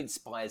look at? Who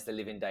inspires the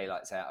living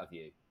daylights out of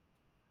you?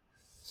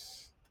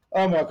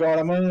 Oh my God,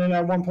 I'm only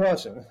know one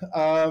person.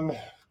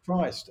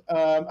 Christ.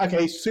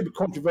 Okay, he's super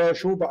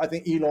controversial, but I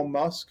think Elon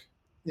Musk.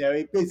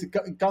 He's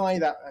a guy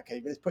that,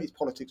 okay, let's put his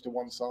politics to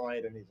one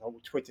side and his whole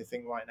Twitter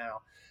thing right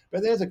now.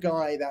 But there's a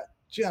guy that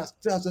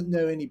just doesn't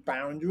know any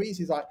boundaries.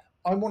 He's like,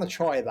 I want to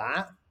try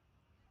that.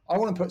 I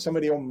want to put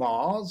somebody on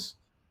Mars.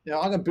 I'm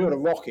going to build a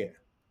rocket.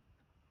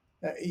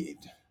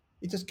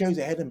 He just goes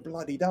ahead and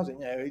bloody does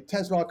it.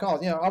 Tesla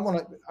cars. I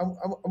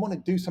want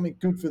to do something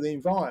good for the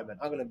environment.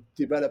 I'm going to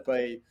develop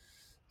an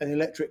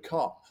electric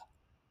car.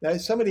 Now,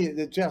 somebody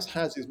that just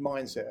has this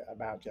mindset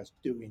about just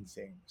doing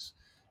things.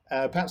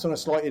 Perhaps on a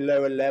slightly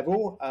lower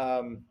level,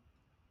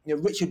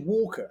 Richard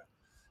Walker,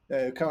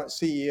 the current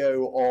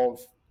CEO of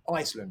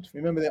Iceland.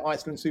 Remember the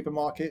Iceland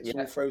supermarkets,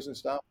 Yeah. all frozen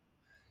stuff?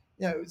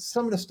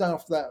 Some of the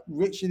stuff that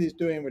Richard is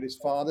doing with his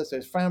father, so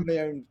his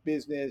family-owned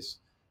business,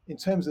 in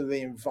terms of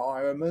the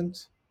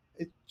environment,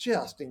 it's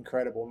just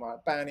incredible.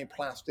 Like banning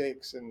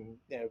plastics and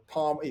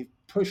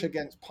push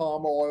against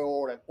palm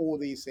oil and all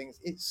these things.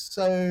 It's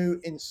so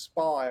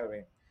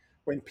inspiring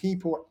when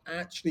people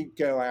actually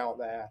go out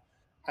there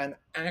and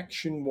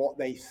action what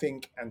they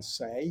think and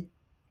say.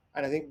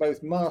 And I think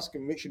both Musk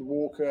and Richard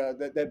Walker,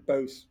 they're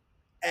both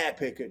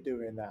epic at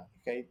doing that.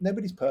 Okay,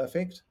 nobody's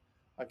perfect.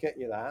 I get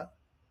you that,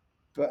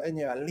 but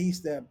at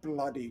least they're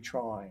bloody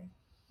trying.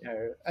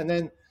 And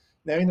then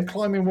now in the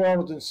climbing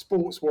world and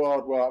sports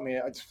world, well, I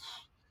mean, it's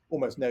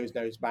almost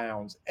knows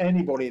bounds.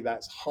 Anybody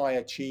that's high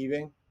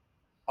achieving,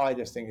 I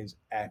just think is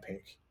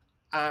epic,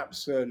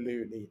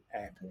 absolutely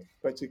epic.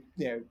 But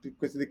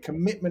because of the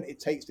commitment it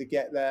takes to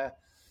get there,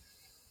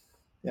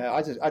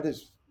 I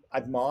just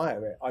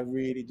admire it. I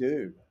really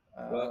do.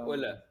 Well,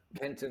 look,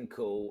 Kenton,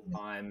 cool.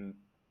 I'm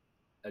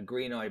a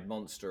green-eyed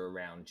monster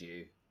around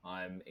you.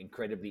 I'm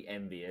incredibly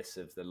envious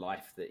of the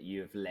life that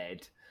you have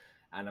led,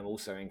 and I'm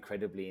also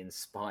incredibly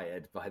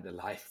inspired by the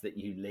life that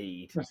you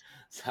lead.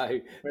 So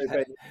Very,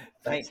 very,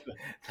 thanks.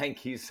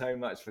 thank you so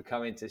much for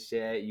coming to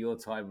share your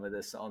time with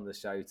us on the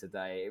show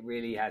today. It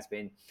really has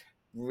been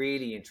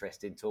really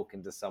interesting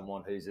talking to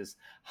someone who's as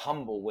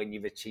humble when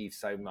you've achieved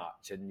so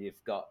much, and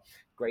you've got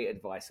great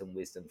advice and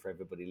wisdom for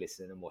everybody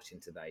listening and watching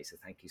today. So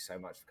thank you so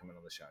much for coming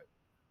on the show.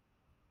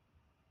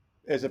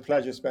 It's a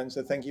pleasure,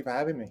 Spencer. Thank you for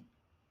having me.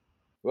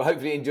 Well,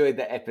 hopefully you enjoyed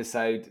that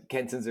episode.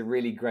 Kenton's a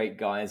really great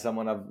guy and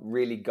someone I've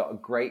really got a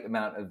great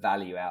amount of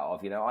value out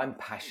of. You know, I'm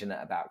passionate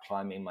about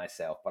climbing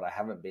myself, but I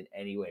haven't been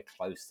anywhere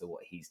close to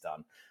what he's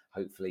done.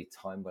 Hopefully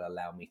time will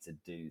allow me to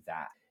do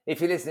that. If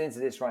you're listening to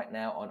this right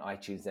now on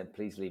iTunes, then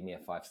please leave me a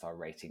 5-star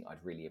rating. I'd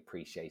really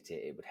appreciate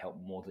it. It would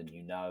help more than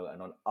you know.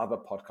 And on other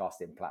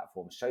podcasting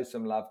platforms, show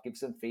some love, give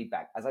some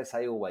feedback. As I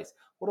say always,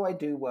 what do I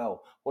do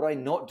well? What do I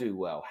not do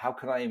well? How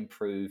can I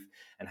improve?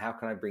 And how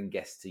can I bring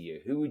guests to you?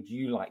 Who would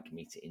you like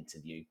me to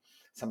interview?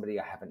 Somebody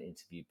I haven't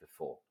interviewed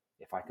before.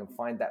 If I can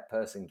find that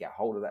person, get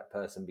hold of that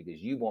person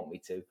because you want me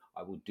to,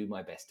 I will do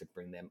my best to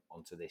bring them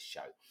onto this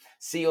show.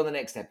 See you on the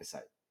next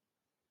episode.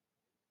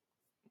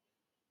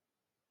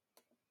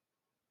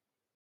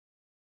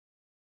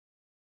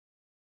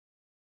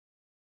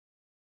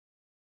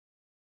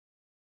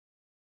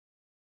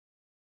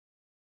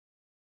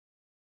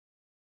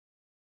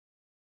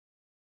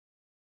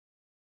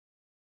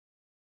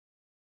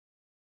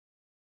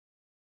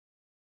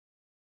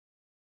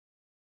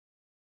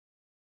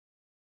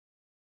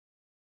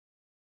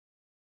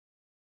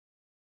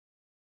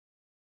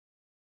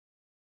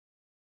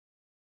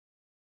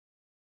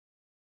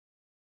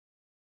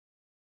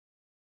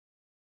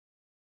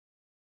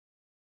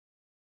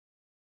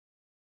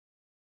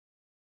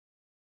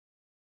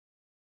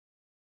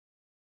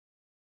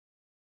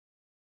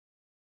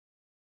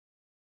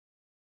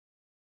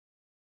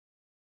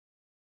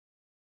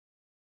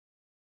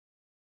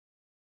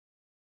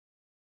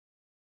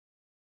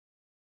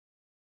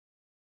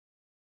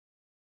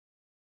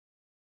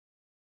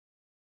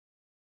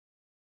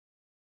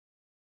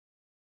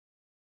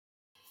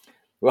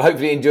 Well,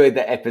 hopefully you enjoyed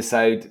that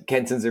episode.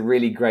 Kenton's a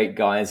really great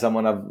guy and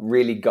someone I've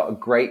really got a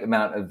great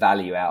amount of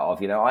value out of.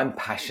 You know, I'm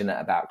passionate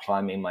about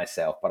climbing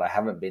myself, but I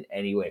haven't been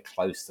anywhere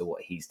close to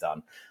what he's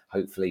done.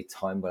 Hopefully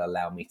time will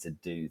allow me to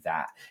do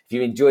that. If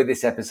you enjoyed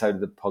this episode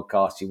of the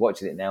podcast, you're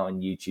watching it now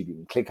on YouTube, you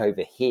can click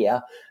over here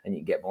and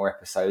you can get more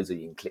episodes, or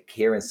you can click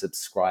here and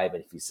subscribe.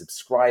 And if you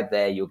subscribe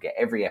there, you'll get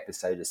every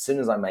episode. As soon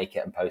as I make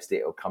it and post it,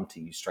 it'll come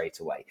to you straight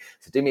away.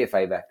 So do me a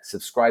favor,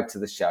 subscribe to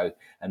the show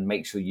and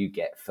make sure you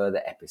get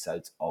further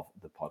episodes of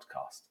the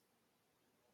podcast.